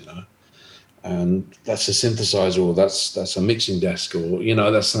pounds, and that's a synthesizer, or that's a mixing desk, or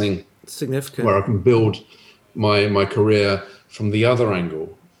that's something significant where I can build my career from the other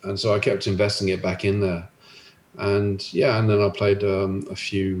angle. And so I kept investing it back in there, and then I played a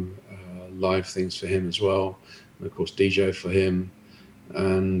few live things for him as well, and of course DJ for him.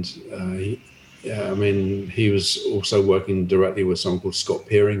 And he was also working directly with someone called Scott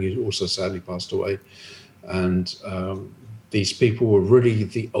Peering, who also sadly passed away. And these people were really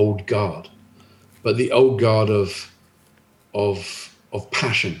the old guard, but the old guard of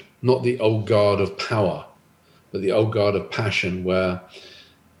passion, not the old guard of power, but the old guard of passion, where,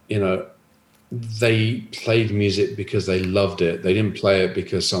 they played music because they loved it. They didn't play it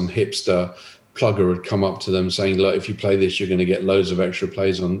because some hipster plugger had come up to them saying, look, if you play this, you're going to get loads of extra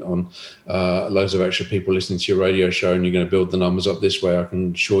plays on loads of extra people listening to your radio show, and you're going to build the numbers up this way, I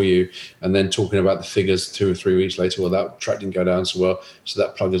can assure you. And then talking about the figures 2 or 3 weeks later, well, that track didn't go down so well, so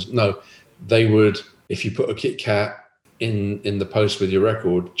that plugger's... No, they would, if you put a Kit Kat in the post with your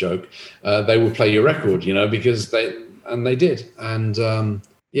record joke, they would play your record, you know, because they did. And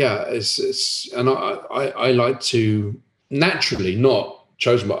and I like to naturally, not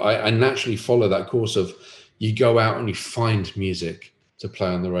chosen, but I naturally follow that course of, you go out and you find music to play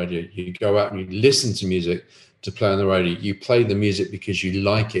on the radio. You go out and you listen to music to play on the radio. You play the music because you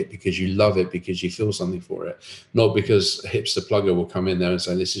like it, because you love it, because you feel something for it, not because a hipster plugger will come in there and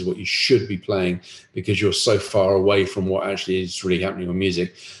say, this is what you should be playing, because you're so far away from what actually is really happening on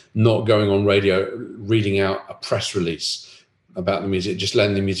music, not going on radio, reading out a press release about the music, just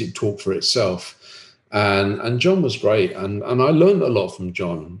letting the music talk for itself. And John was great, and I learned a lot from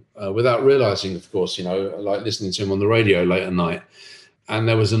John without realizing, of course, you know, like listening to him on the radio late at night. And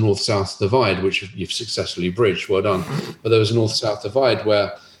there was a north-south divide, which you've successfully bridged. Well done. But there was a north-south divide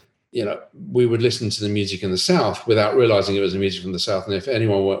where, you know, we would listen to the music in the South without realizing it was the music from the South. And if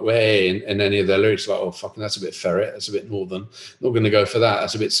anyone went way in any of their lyrics, like, oh, fucking, that's a bit ferret, that's a bit northern, not going to go for that,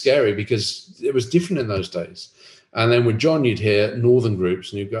 that's a bit scary, because it was different in those days. And then with John, you'd hear northern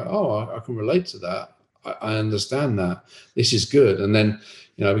groups and you'd go, oh, I can relate to that. I understand that. This is good. And then,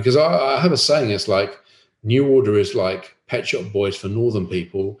 you know, because I have a saying, it's like, New Order is like Pet Shop Boys for northern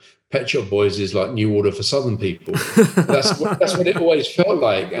people. Pet Shop Boys is like New Order for southern people. That's what it always felt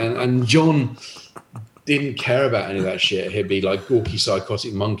like. And John didn't care about any of that shit. He'd be like Gawky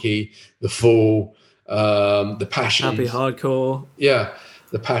Psychotic Monkey, The Fall, The Passions. Happy Hardcore. Yeah,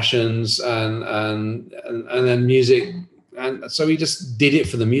 The Passions, and then music. And so he just did it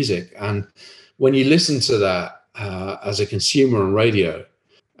for the music. And when you listen to that as a consumer on radio,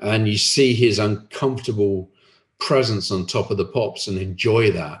 and you see his uncomfortable presence on top of the pops and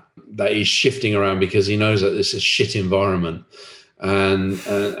enjoy that he's shifting around because he knows that this is a shit environment, and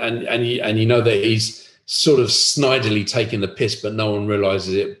you know that he's sort of snidely taking the piss, but no one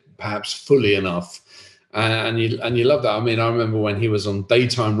realizes it perhaps fully enough, and you love that. I mean, I remember when he was on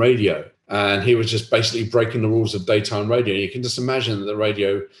daytime radio and he was just basically breaking the rules of daytime radio. You can just imagine that the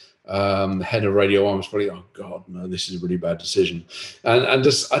radio head of Radio 1 was probably, oh God, no, this is a really bad decision. And I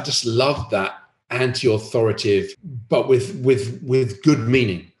just love that anti-authoritative, but with good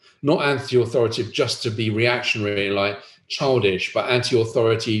meaning, not anti-authoritative just to be reactionary, like childish, but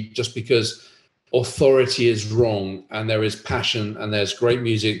anti-authority just because authority is wrong and there is passion and there's great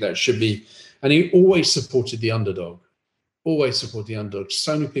music that should be. And he always supported the underdog, always supported the underdog.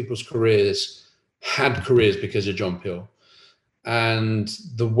 So many people's careers had careers because of John Peel. And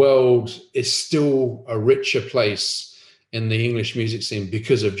the world is still a richer place in the English music scene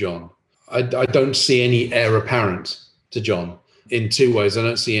because of John. I don't see any heir apparent to John in two ways. I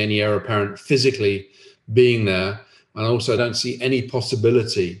don't see any heir apparent physically being there, and also I don't see any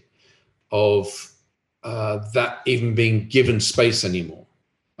possibility of that even being given space anymore.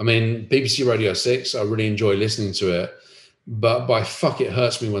 I mean, BBC Radio 6, I really enjoy listening to it, but by fuck, it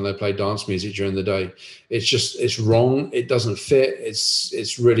hurts me when they play dance music during the day. It's wrong. It doesn't fit. But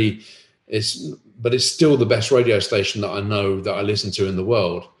it's still the best radio station that I know, that I listen to in the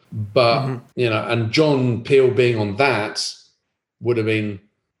world. But, you know, and John Peel being on that would have been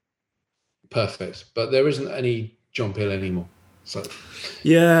perfect, but there isn't any John Peel anymore. So,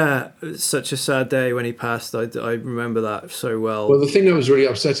 yeah, it's such a sad day when he passed. I remember that so well. Well, the thing that was really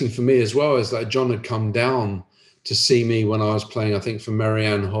upsetting for me as well is that John had come down to see me when I was playing, I think, for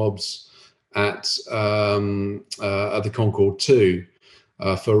Marianne Hobbs at the Concord 2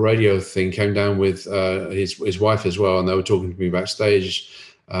 for a radio thing. Came down with his wife as well, and they were talking to me backstage.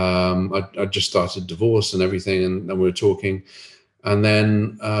 I just started divorce and everything, and we were talking. And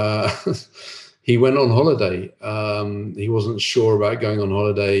then he went on holiday. He wasn't sure about going on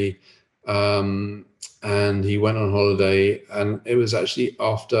holiday. And he went on holiday, and it was actually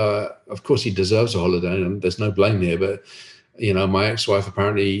after, of course, he deserves a holiday, and there's no blame here, but, you know, my ex-wife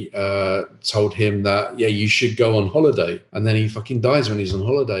apparently told him that, yeah, you should go on holiday. And then he fucking dies when he's on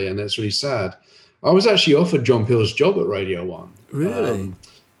holiday, and it's really sad. I was actually offered John Peel's job at Radio 1. Really?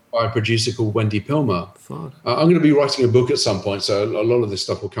 By a producer called Wendy Pilmer. Fuck. I'm going to be writing a book at some point, so a lot of this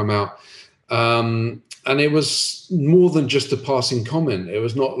stuff will come out. And it was more than just a passing comment. It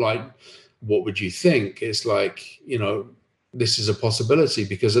was not like, what would you think? It's like, you know, this is a possibility,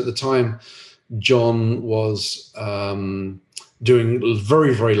 because at the time John was doing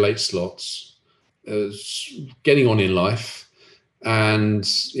very, very late slots, getting on in life, and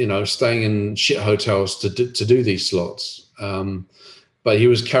staying in shit hotels to do these slots. But he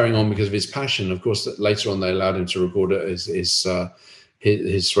was carrying on because of his passion. Of course, later on they allowed him to record it as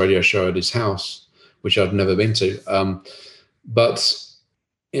his radio show at his house, which I'd never been to. But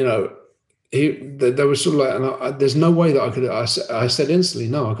there was sort of like, and there's no way that I could. I said instantly,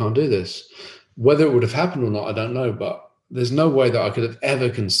 no, I can't do this. Whether it would have happened or not, I don't know. But there's no way that I could have ever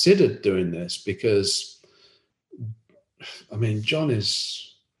considered doing this, because, I mean, John is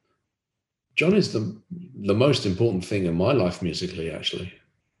the most important thing in my life musically, actually.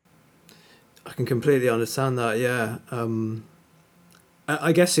 I can completely understand that, yeah.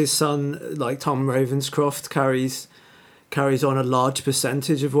 I guess his son, like Tom Ravenscroft, carries on a large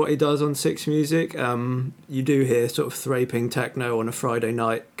percentage of what he does on Six Music. You do hear sort of thraping techno on a Friday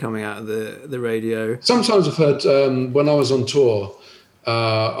night coming out of the radio. Sometimes I've heard, when I was on tour,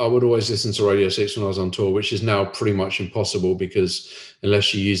 I would always listen to Radio 6 when I was on tour, which is now pretty much impossible, because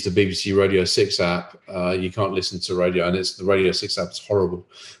unless you use the BBC Radio 6 app, you can't listen to radio, and the Radio 6 app is horrible.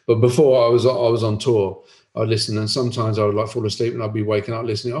 But before I was on tour, I'd listen, and sometimes I would like fall asleep and I'd be waking up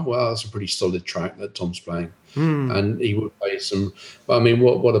listening, oh, well, that's a pretty solid track that Tom's playing. And he would play some, but I mean,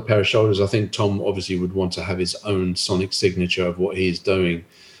 what a pair of shoulders. I think Tom obviously would want to have his own sonic signature of what he's doing,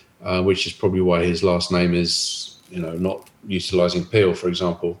 which is probably why his last name is, not utilizing Peel, for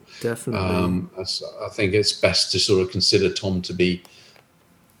example. Definitely. I think it's best to sort of consider Tom to be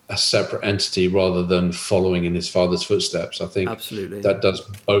a separate entity rather than following in his father's footsteps. I think absolutely that does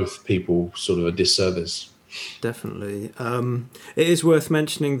both people sort of a disservice. Definitely. It is worth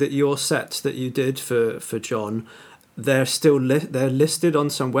mentioning that your sets that you did for John, they're still they're listed on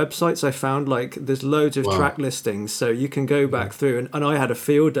some websites. I found, like, there's loads of track listings, so you can go back through, and I had a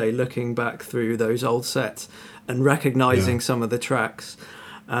field day looking back through those old sets and recognizing some of the tracks.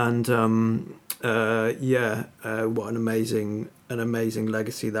 And what an amazing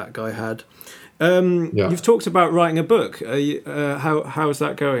legacy that guy had. You've talked about writing a book. How's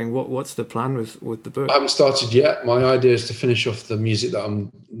that going? What's the plan with the book? I haven't started yet. My idea is to finish off the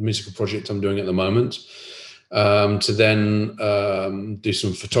musical project I'm doing at the moment, to then do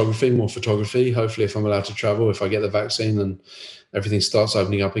some more photography. Hopefully, if I'm allowed to travel, if I get the vaccine and everything starts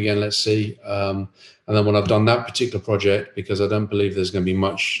opening up again, let's see. And then when I've done that particular project, because I don't believe there's going to be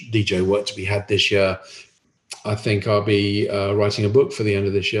much DJ work to be had this year, I think I'll be writing a book for the end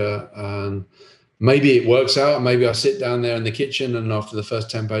of this year. And maybe it works out. Maybe I sit down there in the kitchen and after the first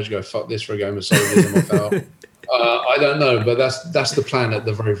 10 pages go, fuck this for a game of soldiers, I'm off out. I don't know, but that's the plan at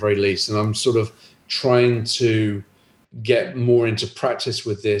the very, very least. And I'm sort of trying to get more into practice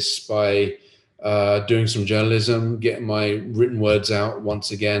with this by doing some journalism, getting my written words out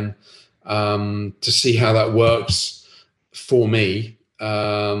once again, to see how that works for me.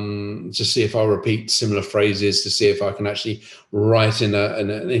 To see if I repeat similar phrases, to see if I can actually write in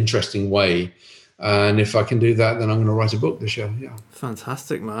an interesting way. And if I can do that, then I'm going to write a book this year. Yeah.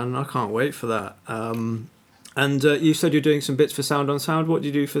 Fantastic, man. I can't wait for that. And you said you're doing some bits for Sound on Sound. What do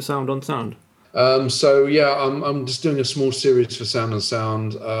you do for Sound on Sound? I'm just doing a small series for Sound on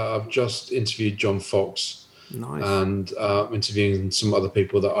Sound. I've just interviewed John Fox. Nice. And interviewing some other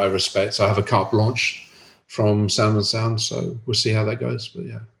people that I respect. So I have a carte blanche from Sound on Sound, so we'll see how that goes. But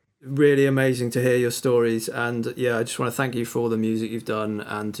yeah, really amazing to hear your stories, and I just want to thank you for all the music you've done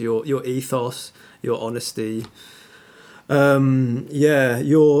and your ethos, your honesty,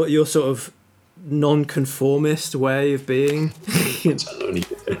 your sort of non-conformist way of being.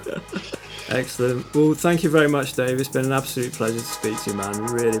 Excellent. Well, thank you very much, Dave. It's been an absolute pleasure to speak to you, man.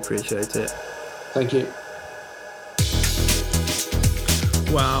 We really appreciate it. Thank you.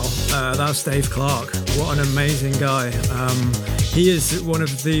 Wow, that's Dave Clarke. What an amazing guy. He is one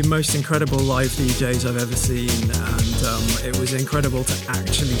of the most incredible live DJs I've ever seen, and it was incredible to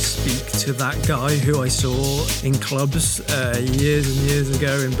actually speak to that guy who I saw in clubs years and years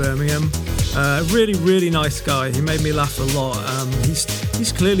ago in Birmingham. Really, really nice guy. He made me laugh a lot.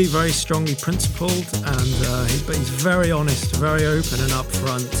 He's clearly very strongly principled, but he's very honest, very open and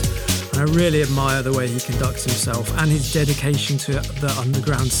upfront. And I really admire the way he conducts himself, and his dedication to the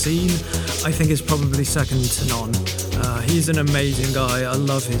underground scene, I think, is probably second to none. He's an amazing guy. I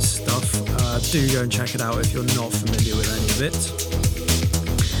love his stuff. Do go and check it out if you're not familiar with any of it.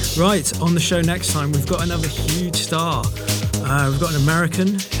 Right, on the show next time, we've got another huge star. We've got an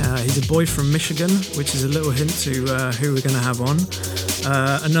American. He's a boy from Michigan, which is a little hint to who we're going to have on.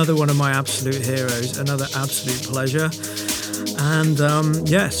 Another one of my absolute heroes, another absolute pleasure. And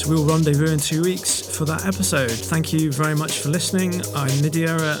yes, we'll rendezvous in 2 weeks for that episode. Thank you very much for listening. I'm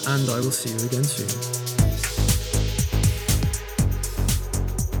midierror, and I will see you again soon.